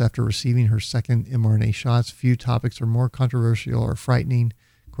 3 months after receiving her second mRNA shots. Few topics are more controversial or frightening.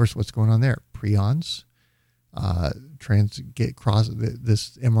 Of course, what's going on there? Prions. This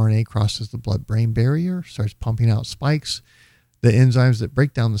mRNA crosses the blood-brain barrier, starts pumping out spikes. The enzymes that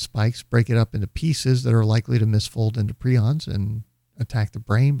break down the spikes break it up into pieces that are likely to misfold into prions and attack the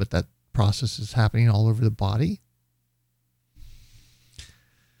brain, but that process is happening all over the body.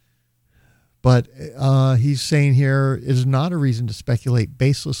 But he's saying here, it is not a reason to speculate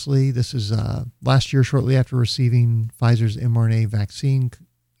baselessly. This is last year, shortly after receiving Pfizer's mRNA vaccine,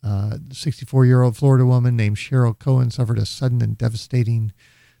 64-year-old Florida woman named Cheryl Cohen suffered a sudden and devastating,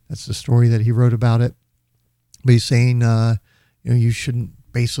 that's the story that he wrote about it. But he's saying, you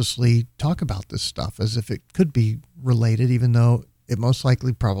shouldn't baselessly talk about this stuff as if it could be related, even though it most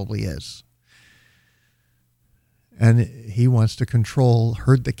likely probably is. And he wants to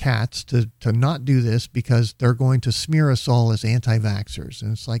herd the cats to not do this because they're going to smear us all as anti-vaxxers.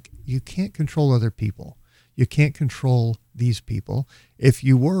 And it's like, you can't control other people. You can't control these people. If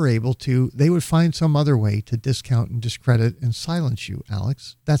you were able to, they would find some other way to discount and discredit and silence you,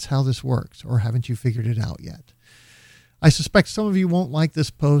 Alex. That's how this works. Or haven't you figured it out yet? I suspect some of you won't like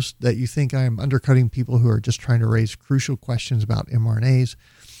this post, that you think I am undercutting people who are just trying to raise crucial questions about mRNAs.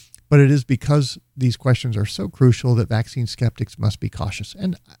 But it is because these questions are so crucial that vaccine skeptics must be cautious.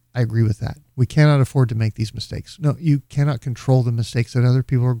 And I agree with that. We cannot afford to make these mistakes. No, you cannot control the mistakes that other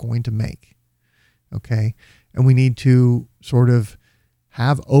people are going to make. Okay? And we need to sort of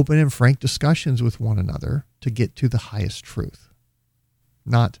have open and frank discussions with one another to get to the highest truth.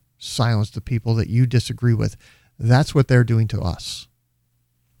 Not silence the people that you disagree with. That's what they're doing to us.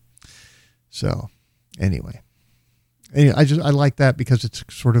 So, anyway, I like that because it's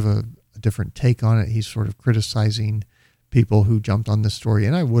sort of a different take on it. He's sort of criticizing people who jumped on this story.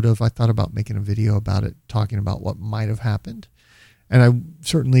 And I thought about making a video about it, talking about what might have happened. And I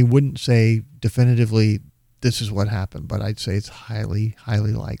certainly wouldn't say definitively this is what happened, but I'd say it's highly,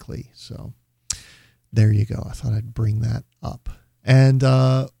 highly likely. So there you go. I thought I'd bring that up. And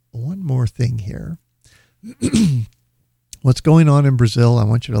one more thing here. What's going on in Brazil? I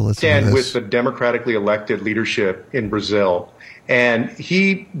want you to listen to this. With the democratically elected leadership in Brazil. And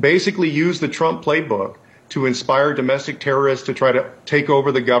he basically used the Trump playbook to inspire domestic terrorists to try to take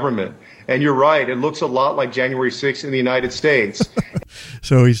over the government. And you're right, it looks a lot like January 6th in the United States.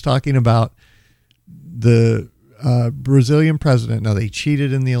 So he's talking about the Brazilian president. Now, they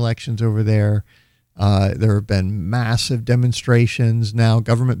cheated in the elections over there. There have been massive demonstrations. Now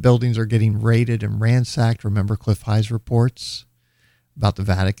government buildings are getting raided and ransacked. Remember Cliff High's reports about the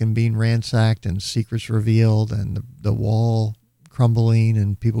Vatican being ransacked and secrets revealed and the wall crumbling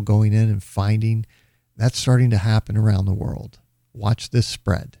and people going in and finding. That's starting to happen around the world. Watch this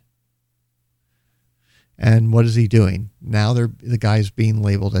spread. And what is he doing? Now the guy's being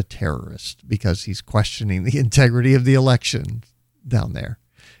labeled a terrorist because he's questioning the integrity of the election down there.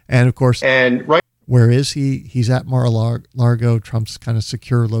 And of course, where is he? He's at Mar-a-Lago, Trump's kind of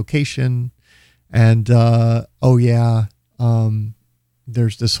secure location. And,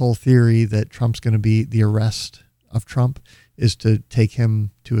 there's this whole theory that Trump's going to be, the arrest of Trump is to take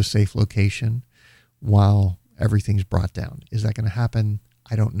him to a safe location while everything's brought down. Is that going to happen?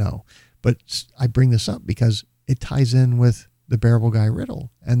 I don't know. But I bring this up because it ties in with the Bearableguy riddle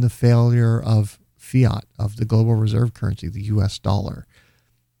and the failure of fiat, of the global reserve currency, the US dollar.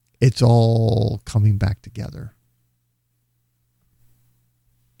 It's all coming back together.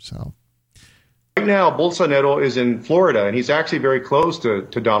 So right now, Bolsonaro is in Florida, and he's actually very close to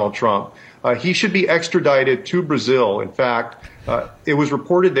Donald Trump. He should be extradited to Brazil. In fact, it was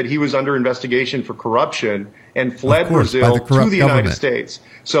reported that he was under investigation for corruption and fled Brazil to the United States.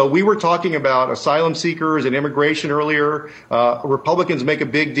 So we were talking about asylum seekers and immigration earlier. Republicans make a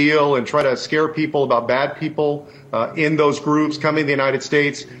big deal and try to scare people about bad people in those groups coming to the United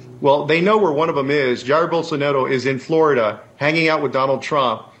States. Well, they know where one of them is. Jair Bolsonaro is in Florida hanging out with Donald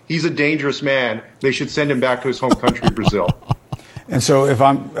Trump. He's a dangerous man. They should send him back to his home country, Brazil. And so if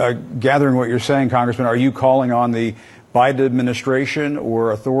I'm gathering what you're saying, Congressman, are you calling on the Biden administration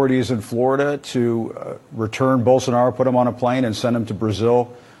or authorities in Florida to return Bolsonaro, put him on a plane, and send him to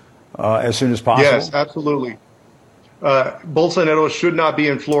Brazil as soon as possible? Yes, absolutely. Bolsonaro should not be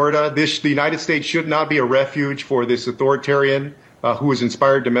in Florida. The United States should not be a refuge for this authoritarian who has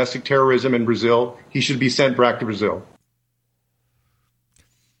inspired domestic terrorism in Brazil. He should be sent back to Brazil.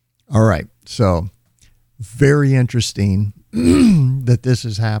 All right. So very interesting that this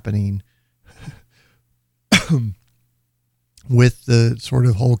is happening with the sort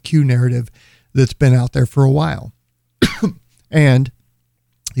of whole Q narrative that's been out there for a while. And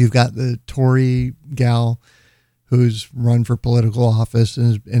you've got the Tory gal who's run for political office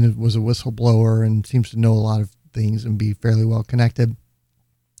and was a whistleblower and seems to know a lot of things and be fairly well connected,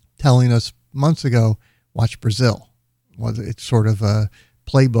 telling us months ago, watch Brazil. Well, it's sort of a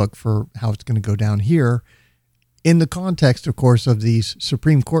playbook for how it's going to go down here in the context, of course, of these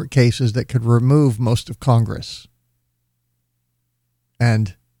Supreme Court cases that could remove most of Congress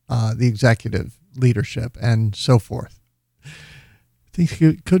and the executive leadership and so forth. I think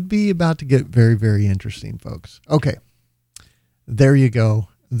it could be about to get very, very interesting, folks. Okay. There you go.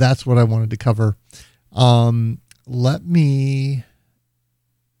 That's what I wanted to cover. Let me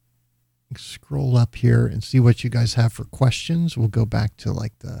scroll up here and see what you guys have for questions. We'll go back to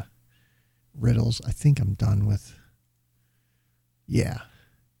like the riddles. I think I'm done with. Yeah.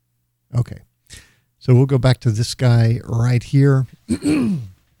 Okay. So we'll go back to this guy right here.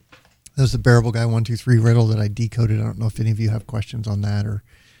 There's the Bearableguy123 riddle that I decoded. I don't know if any of you have questions on that or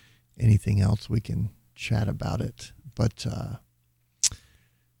anything else. We can chat about it. But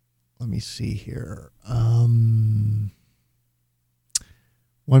let me see here.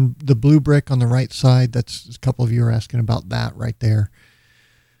 The blue brick on the right side, that's a couple of you are asking about that right there.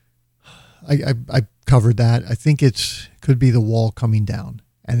 I covered that. I think could be the wall coming down,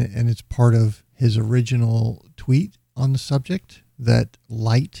 and it's part of his original tweet on the subject that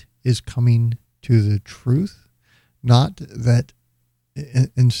light is coming to the truth, not that.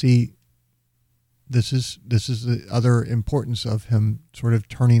 And see, this is the other importance of him sort of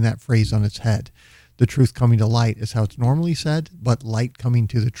turning that phrase on its head. The truth coming to light is how it's normally said, but light coming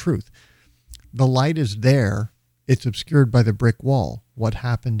to the truth. The light is there. It's obscured by the brick wall. What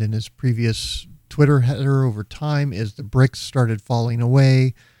happened in his previous Twitter header over time is the bricks started falling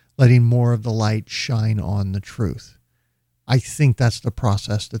away, letting more of the light shine on the truth. I think that's the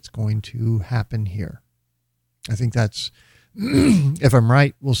process that's going to happen here. I think that's, if I'm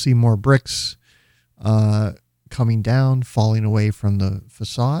right, we'll see more bricks coming down, falling away from the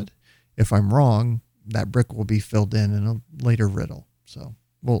facade. If I'm wrong, that brick will be filled in a later riddle. So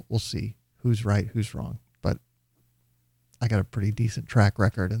we'll see who's right, who's wrong. But I got a pretty decent track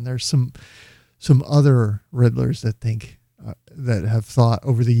record, and there's some other riddlers that think that have thought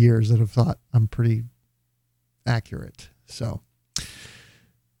over the years that have thought I'm pretty accurate. So,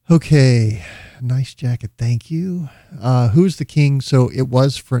 okay, nice jacket, thank you. Who's the king? So it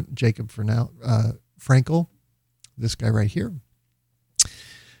was Jacob Frankel, this guy right here.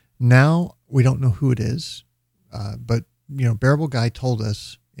 Now we don't know who it is, but Bearableguy told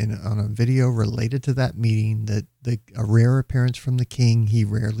us on a video related to that meeting that a rare appearance from the king. He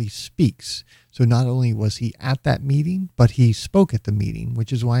rarely speaks. So not only was he at that meeting, but he spoke at the meeting,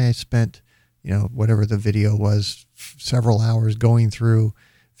 which is why I spent, whatever the video was, several hours going through,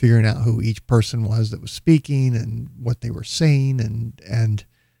 figuring out who each person was that was speaking and what they were saying, and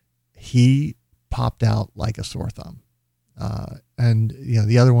he popped out like a sore thumb. And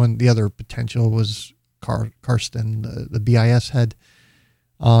the other potential was Karsten, the BIS head.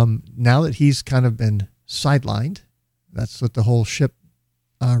 Now that he's kind of been sidelined, that's what the whole ship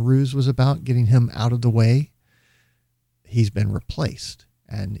ruse was about, getting him out of the way. He's been replaced.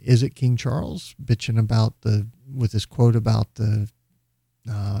 And is it King Charles bitching about with his quote about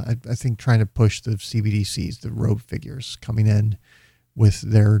I think trying to push the CBDCs, the robe figures coming in with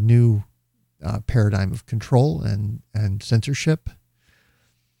their new paradigm of control and censorship.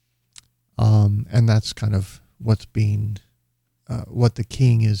 And that's kind of what's being, what the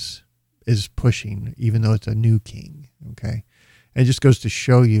king is pushing, even though it's a new king. Okay. And it just goes to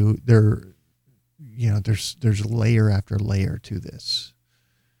show you there's layer after layer to this.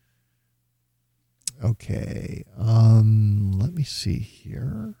 Okay. Let me see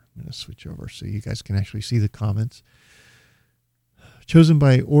here. I'm going to switch over so you guys can actually see the comments. Chosen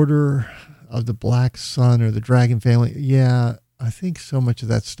by order of the Black Sun or the Dragon family. Yeah, I think so much of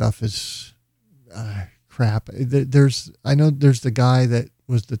that stuff is crap. I know there's the guy that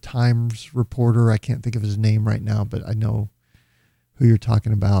was the Times reporter. I can't think of his name right now, but I know who you're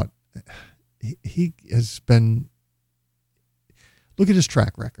talking about. He has been, look at his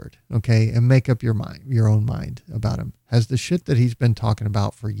track record, okay, and make up your own mind about him. Has the shit that he's been talking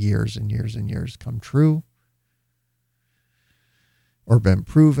about for years and years and years come true? Or been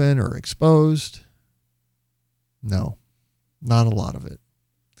proven or exposed? No, not a lot of it.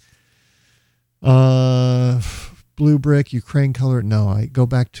 Blue brick, Ukraine color. No, I go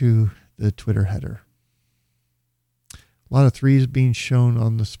back to the Twitter header. A lot of threes being shown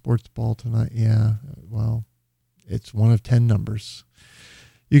on the sports ball tonight. Yeah, well, it's one of 10 numbers.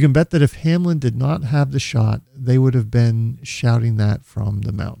 You can bet that if Hamlin did not have the shot, they would have been shouting that from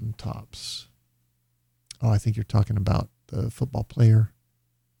the mountaintops. Oh, I think you're talking about the football player.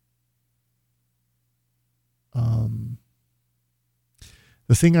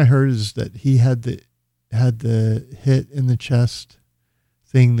 The thing I heard is that he had the hit in the chest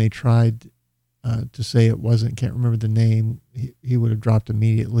thing. They tried to say it wasn't, can't remember the name. He would have dropped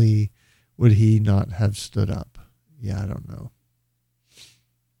immediately. Would he not have stood up? Yeah, I don't know.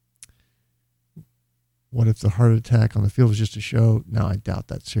 What if the heart attack on the field was just a show? No, I doubt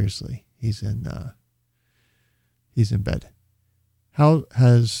that. Seriously. He's in bed. How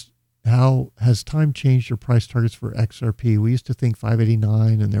has time changed your price targets for XRP? We used to think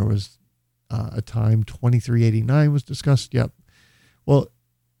 589 and there was a time 2389 was discussed. Yep. Well,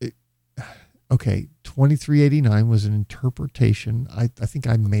 okay. 2389 was an interpretation. I think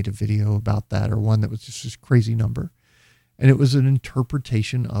I made a video about that, or one that was just this crazy number. And it was an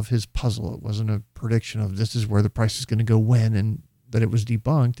interpretation of his puzzle. It wasn't a prediction of this is where the price is going to go when, and that it was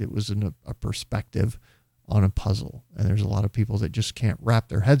debunked. It was a perspective on a puzzle. And there's a lot of people that just can't wrap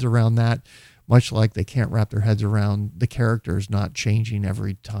their heads around that, much like they can't wrap their heads around the characters not changing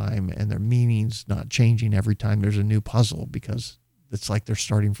every time and their meanings not changing every time there's a new puzzle, because it's like they're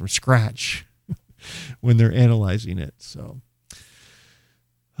starting from scratch when they're analyzing it. So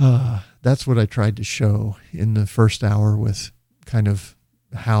that's what I tried to show in the first hour, with kind of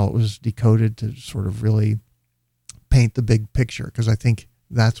how it was decoded to sort of really paint the big picture, because I think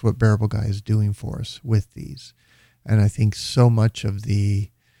that's what Bearableguy is doing for us with these. And I think so much of the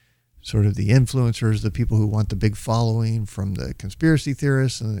sort of the influencers, the people who want the big following from the conspiracy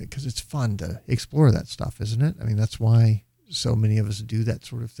theorists, and because it's fun to explore that stuff, isn't it? I mean, that's why so many of us do that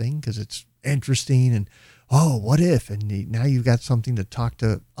sort of thing, because it's interesting and, oh, what if? And now you've got something to talk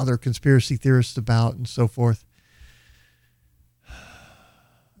to other conspiracy theorists about and so forth.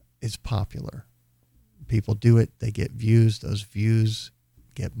 It's popular. People do it. They get views. Those views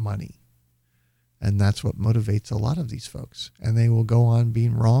get money. And that's what motivates a lot of these folks. And they will go on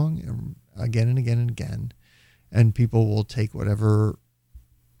being wrong again and again and again. And people will take whatever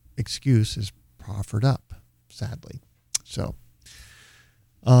excuse is proffered up, sadly. So,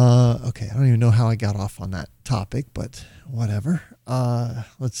 okay, I don't even know how I got off on that topic, but whatever.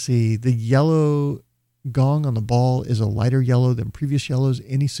 Let's see. The yellow gong on the ball is a lighter yellow than previous yellows.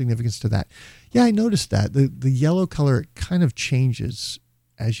 Any significance to that? Yeah, I noticed that. The yellow color, it kind of changes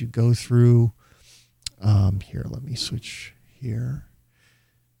as you go through. Here, let me switch here.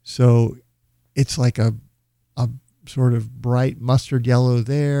 So it's like a sort of bright mustard yellow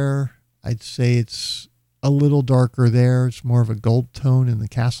there. I'd say it's a little darker there. It's more of a gold tone in the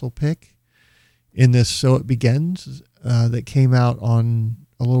Castle pick. In this So It Begins, that came out on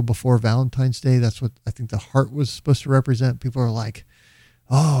a little before Valentine's Day. That's what I think the heart was supposed to represent. People are like,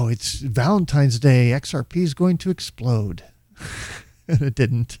 oh, it's Valentine's Day. XRP is going to explode. And it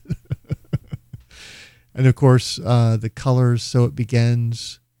didn't. And of course, the colors, So It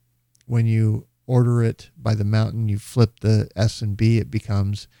Begins, when you order it by the mountain, you flip the S and B, it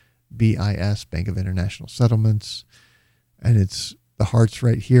becomes BIS, Bank of International Settlements. And it's the hearts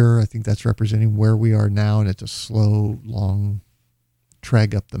right here. I think that's representing where we are now. And it's a slow, long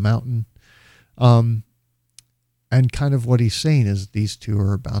trek up the mountain. And kind of what he's saying is these two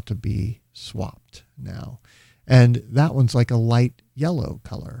are about to be swapped now. And that one's like a light yellow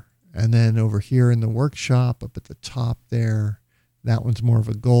color. And then over here in the workshop, up at the top there, that one's more of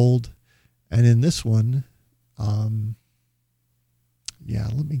a gold. And in this one, let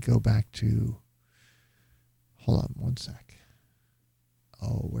me go back to, hold on one sec.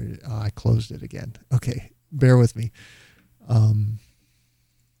 I closed it again. Okay, bear with me.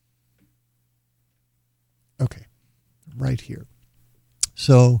 Okay, right here.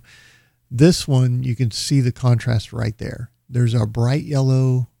 So this one, you can see the contrast right there. There's a bright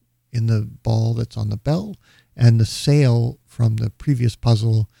yellow in the ball that's on the bell, and the sail from the previous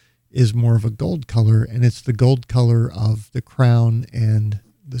puzzle is more of a gold color, and it's the gold color of the crown and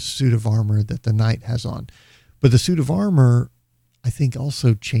the suit of armor that the knight has on. But the suit of armor, I think,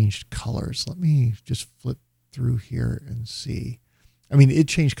 also changed colors. Let me just flip through here and see. I mean, it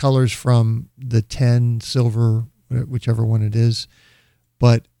changed colors from the 10 silver, whichever one it is.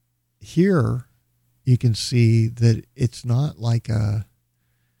 But here you can see that it's not like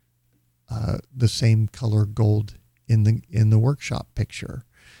the same color gold in the workshop picture.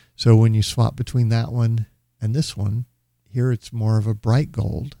 So when you swap between that one and this one, here it's more of a bright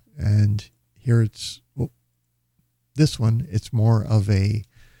gold, and here this one, it's more of a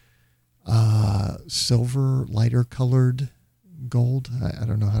silver, lighter colored gold. I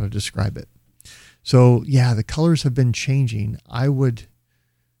don't know how to describe it. So yeah, the colors have been changing. I would,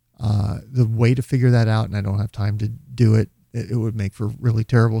 the way to figure that out, and I don't have time to do it, it would make for a really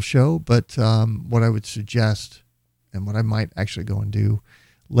terrible show. But what I would suggest, and what I might actually go and do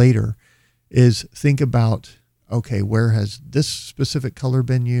later, is think about, okay, where has this specific color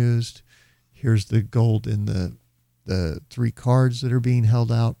been used? Here's the gold in the 3 cards that are being held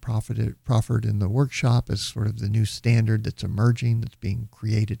out, proffered in the workshop as sort of the new standard that's emerging, that's being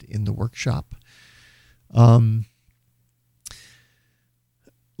created in the workshop.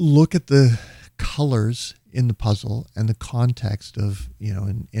 Look at the colors in the puzzle and the context of,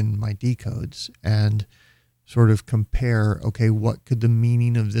 in my decodes, and sort of compare, okay, what could the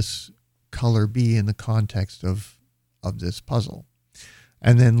meaning of this color be in the context of this puzzle?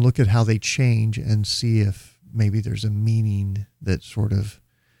 And then look at how they change and see if maybe there's a meaning that sort of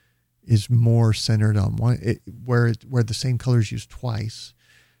is more centered on one, where the same color is used twice.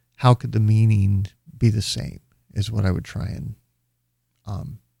 How could the meaning be the same is what I would try and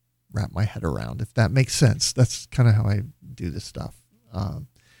wrap my head around, if that makes sense. That's kind of how I do this stuff.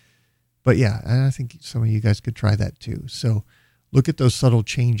 But yeah, and I think some of you guys could try that too. So look at those subtle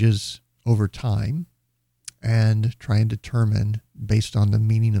changes over time and try and determine, based on the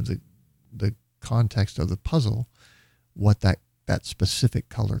meaning of the context of the puzzle, what that specific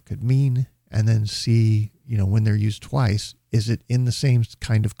color could mean, and then see, when they're used twice, is it in the same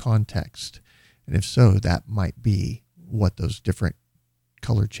kind of context? And if so, that might be what those different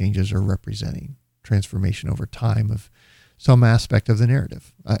color changes are representing, transformation over time of some aspect of the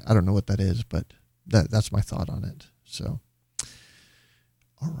narrative. I don't know what that is, but that's my thought on it. So,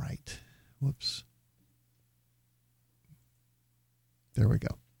 all right. Whoops. There we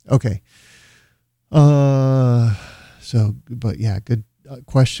go. Okay. But yeah, good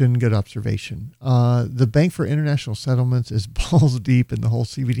question, good observation. The Bank for International Settlements is balls deep in the whole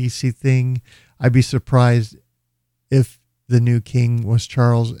CBDC thing. I'd be surprised if the new king was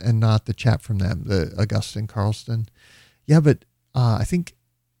Charles and not the chap from them, the Augustine Carlston. Yeah, but I think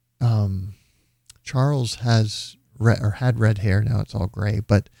Charles had red hair. Now it's all gray,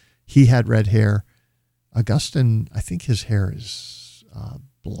 but he had red hair. Augustine, I think his hair is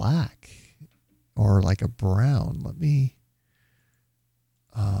black or like a brown. Let me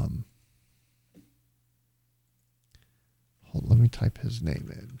let me type his name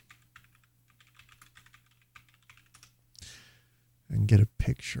in and get a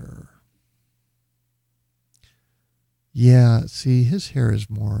picture. Yeah, see, his hair is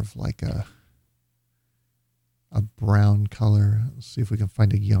more of like a brown color. Let's see if we can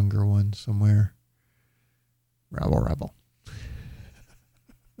find a younger one somewhere. Rebel.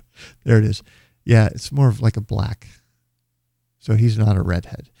 There it is. Yeah, it's more of like a black. So he's not a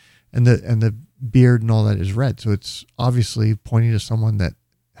redhead. And the beard and all that is red. So it's obviously pointing to someone that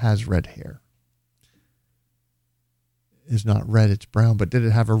has red hair. It's not red, it's brown. But did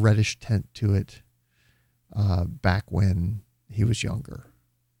it have a reddish tint to it back when he was younger?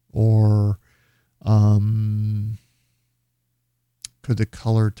 Or could the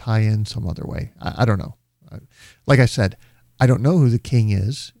color tie in some other way? I don't know. Like I said, I don't know who the king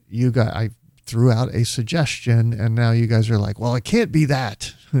is. I threw out a suggestion, and now you guys are like, well, it can't be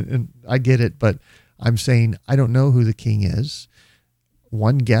that. And I get it, but I'm saying I don't know who the king is.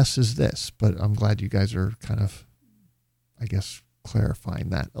 One guess is this, but I'm glad you guys are kind of, I guess, clarifying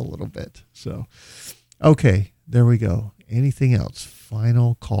that a little bit. So, okay, there we go. Anything else?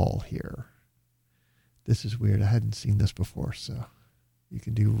 Final call here. This is weird. I hadn't seen this before, so You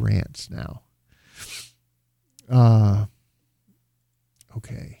can do rants now.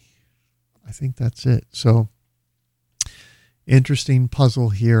 Okay. I think that's it. So, interesting puzzle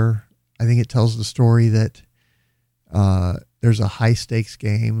here. I think it tells the story that there's a high-stakes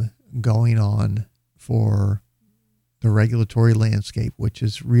game going on for the regulatory landscape, which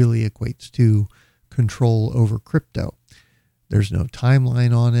is really equates to control over crypto. There's no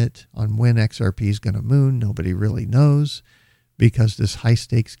timeline on it, on when XRP is going to moon. Nobody really knows because this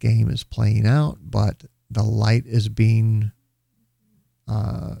high-stakes game is playing out, but the light is being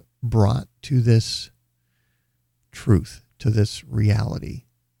brought to this truth, to this reality.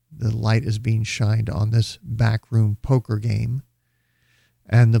 The light is being shined on this backroom poker game,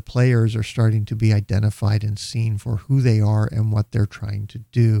 and the players are starting to be identified and seen for who they are and what they're trying to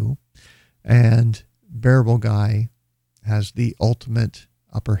do. And Bearableguy has the ultimate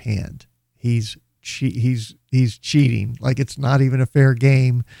upper hand. He's cheating, like it's not even a fair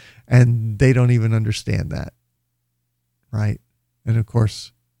game, and they don't even understand that, right? And of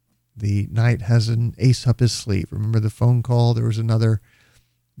course, the knight has an ace up his sleeve. Remember the phone call? There was an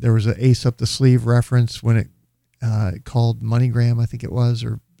ace up the sleeve reference when it called MoneyGram, I think it was,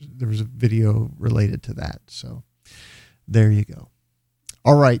 or there was a video related to that. So there you go.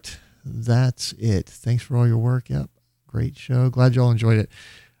 All right. That's it. Thanks for all your work. Yep. Great show. Glad you all enjoyed it.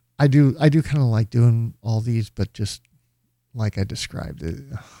 I do kind of like doing all these, but just like I described it,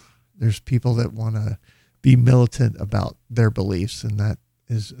 there's people that want to be militant about their beliefs, and that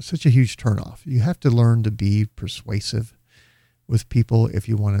is such a huge turnoff. You have to learn to be persuasive with people if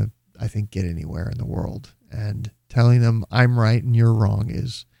you want to, I think, get anywhere in the world. And telling them I'm right and you're wrong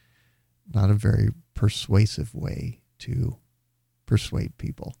is not a very persuasive way to persuade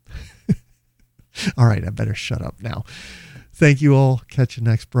people. All right, I better shut up now. Thank you all. Catch you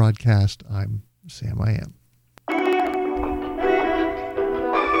next broadcast. I'm Sam I Am.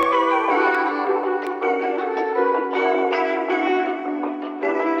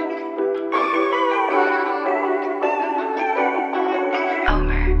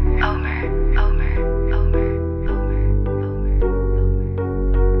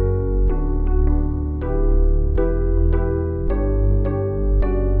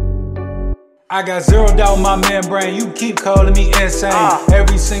 I got zeroed out my membrane, you keep calling me insane.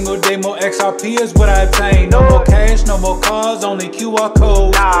 Every single day more XRP is what I attain. No more cash, no more cars, only QR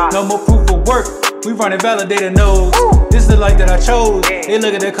codes. No more proof of work, we running validated nodes. This is the life that I chose. They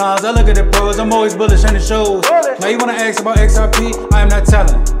look at the cons, I look at the pros. I'm always bullish and it shows. Now you wanna ask about XRP, I am not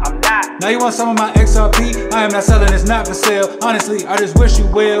telling. Now you want some of my XRP, I am not selling, it's not for sale. Honestly, I just wish you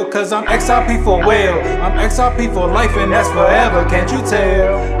will, cause I'm XRP for well. I'm XRP for life and that's forever, can't you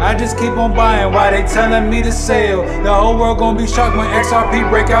tell? I just keep on buying while they telling me to sell. The whole world gonna be shocked when XRP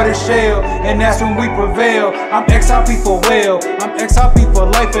break out its shell, and that's when we prevail. I'm XRP for well, I'm XRP for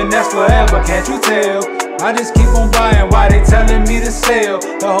life and that's forever, can't you tell? I just keep on buying while they telling me to sell.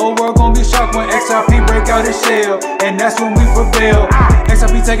 The whole world gonna be shocked when XRP break out its shell, and that's when we prevail.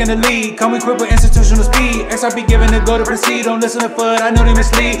 XRP taking the lead, come equipped with institutional speed. XRP giving the go to proceed, don't listen to FUD, I know they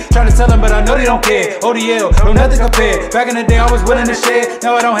mislead. Try to tell them but I know they don't care. ODL, no nothing compared. Back in the day I was willing to share,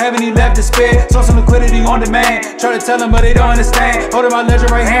 now I don't have any left to spare. Saw some liquidity on demand, try to tell them but they don't understand. Holding my ledger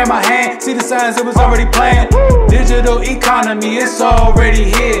right here in my hand, see the signs it was already planned. Digital economy, it's already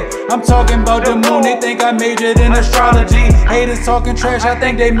here. I'm talking about the moon, they think I majored in astrology. Haters talking trash, I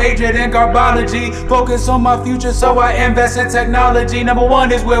think they majored in garbology. Focus on my future, so I invest in technology. Number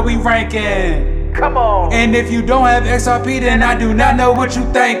one is where we ranking. Come on. And if you don't have XRP, then I do not know what you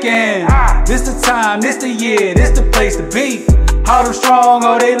thinking. This the time, this the year, this the place to be. Hard and strong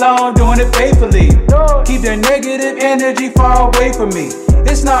all day long, doing it faithfully. Keep that negative energy far away from me.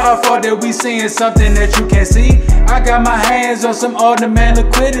 It's not our fault that we seeing something that you can't see. I got my hands on some on-demand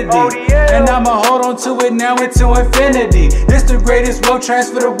liquidity, and I'ma hold on to it now into infinity. This the greatest wealth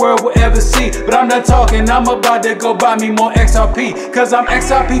transfer the world will ever see. But I'm not talking, I'm about to go buy me more XRP, cause I'm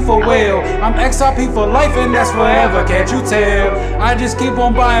XRP for well, I'm XRP for life and that's forever, can't you tell? I just keep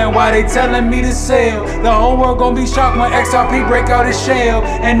on buying while they telling me to sell. The whole world gonna be shocked when XRP break out its shell,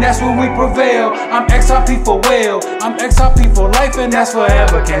 and that's when we prevail. I'm XRP for well, I'm XRP for life and that's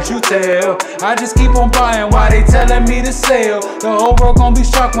forever, can't you tell? I just keep on buying while they telling me to sell. The whole world gonna be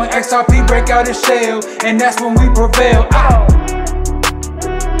shocked when XRP break out its shell, and that's when we prevail.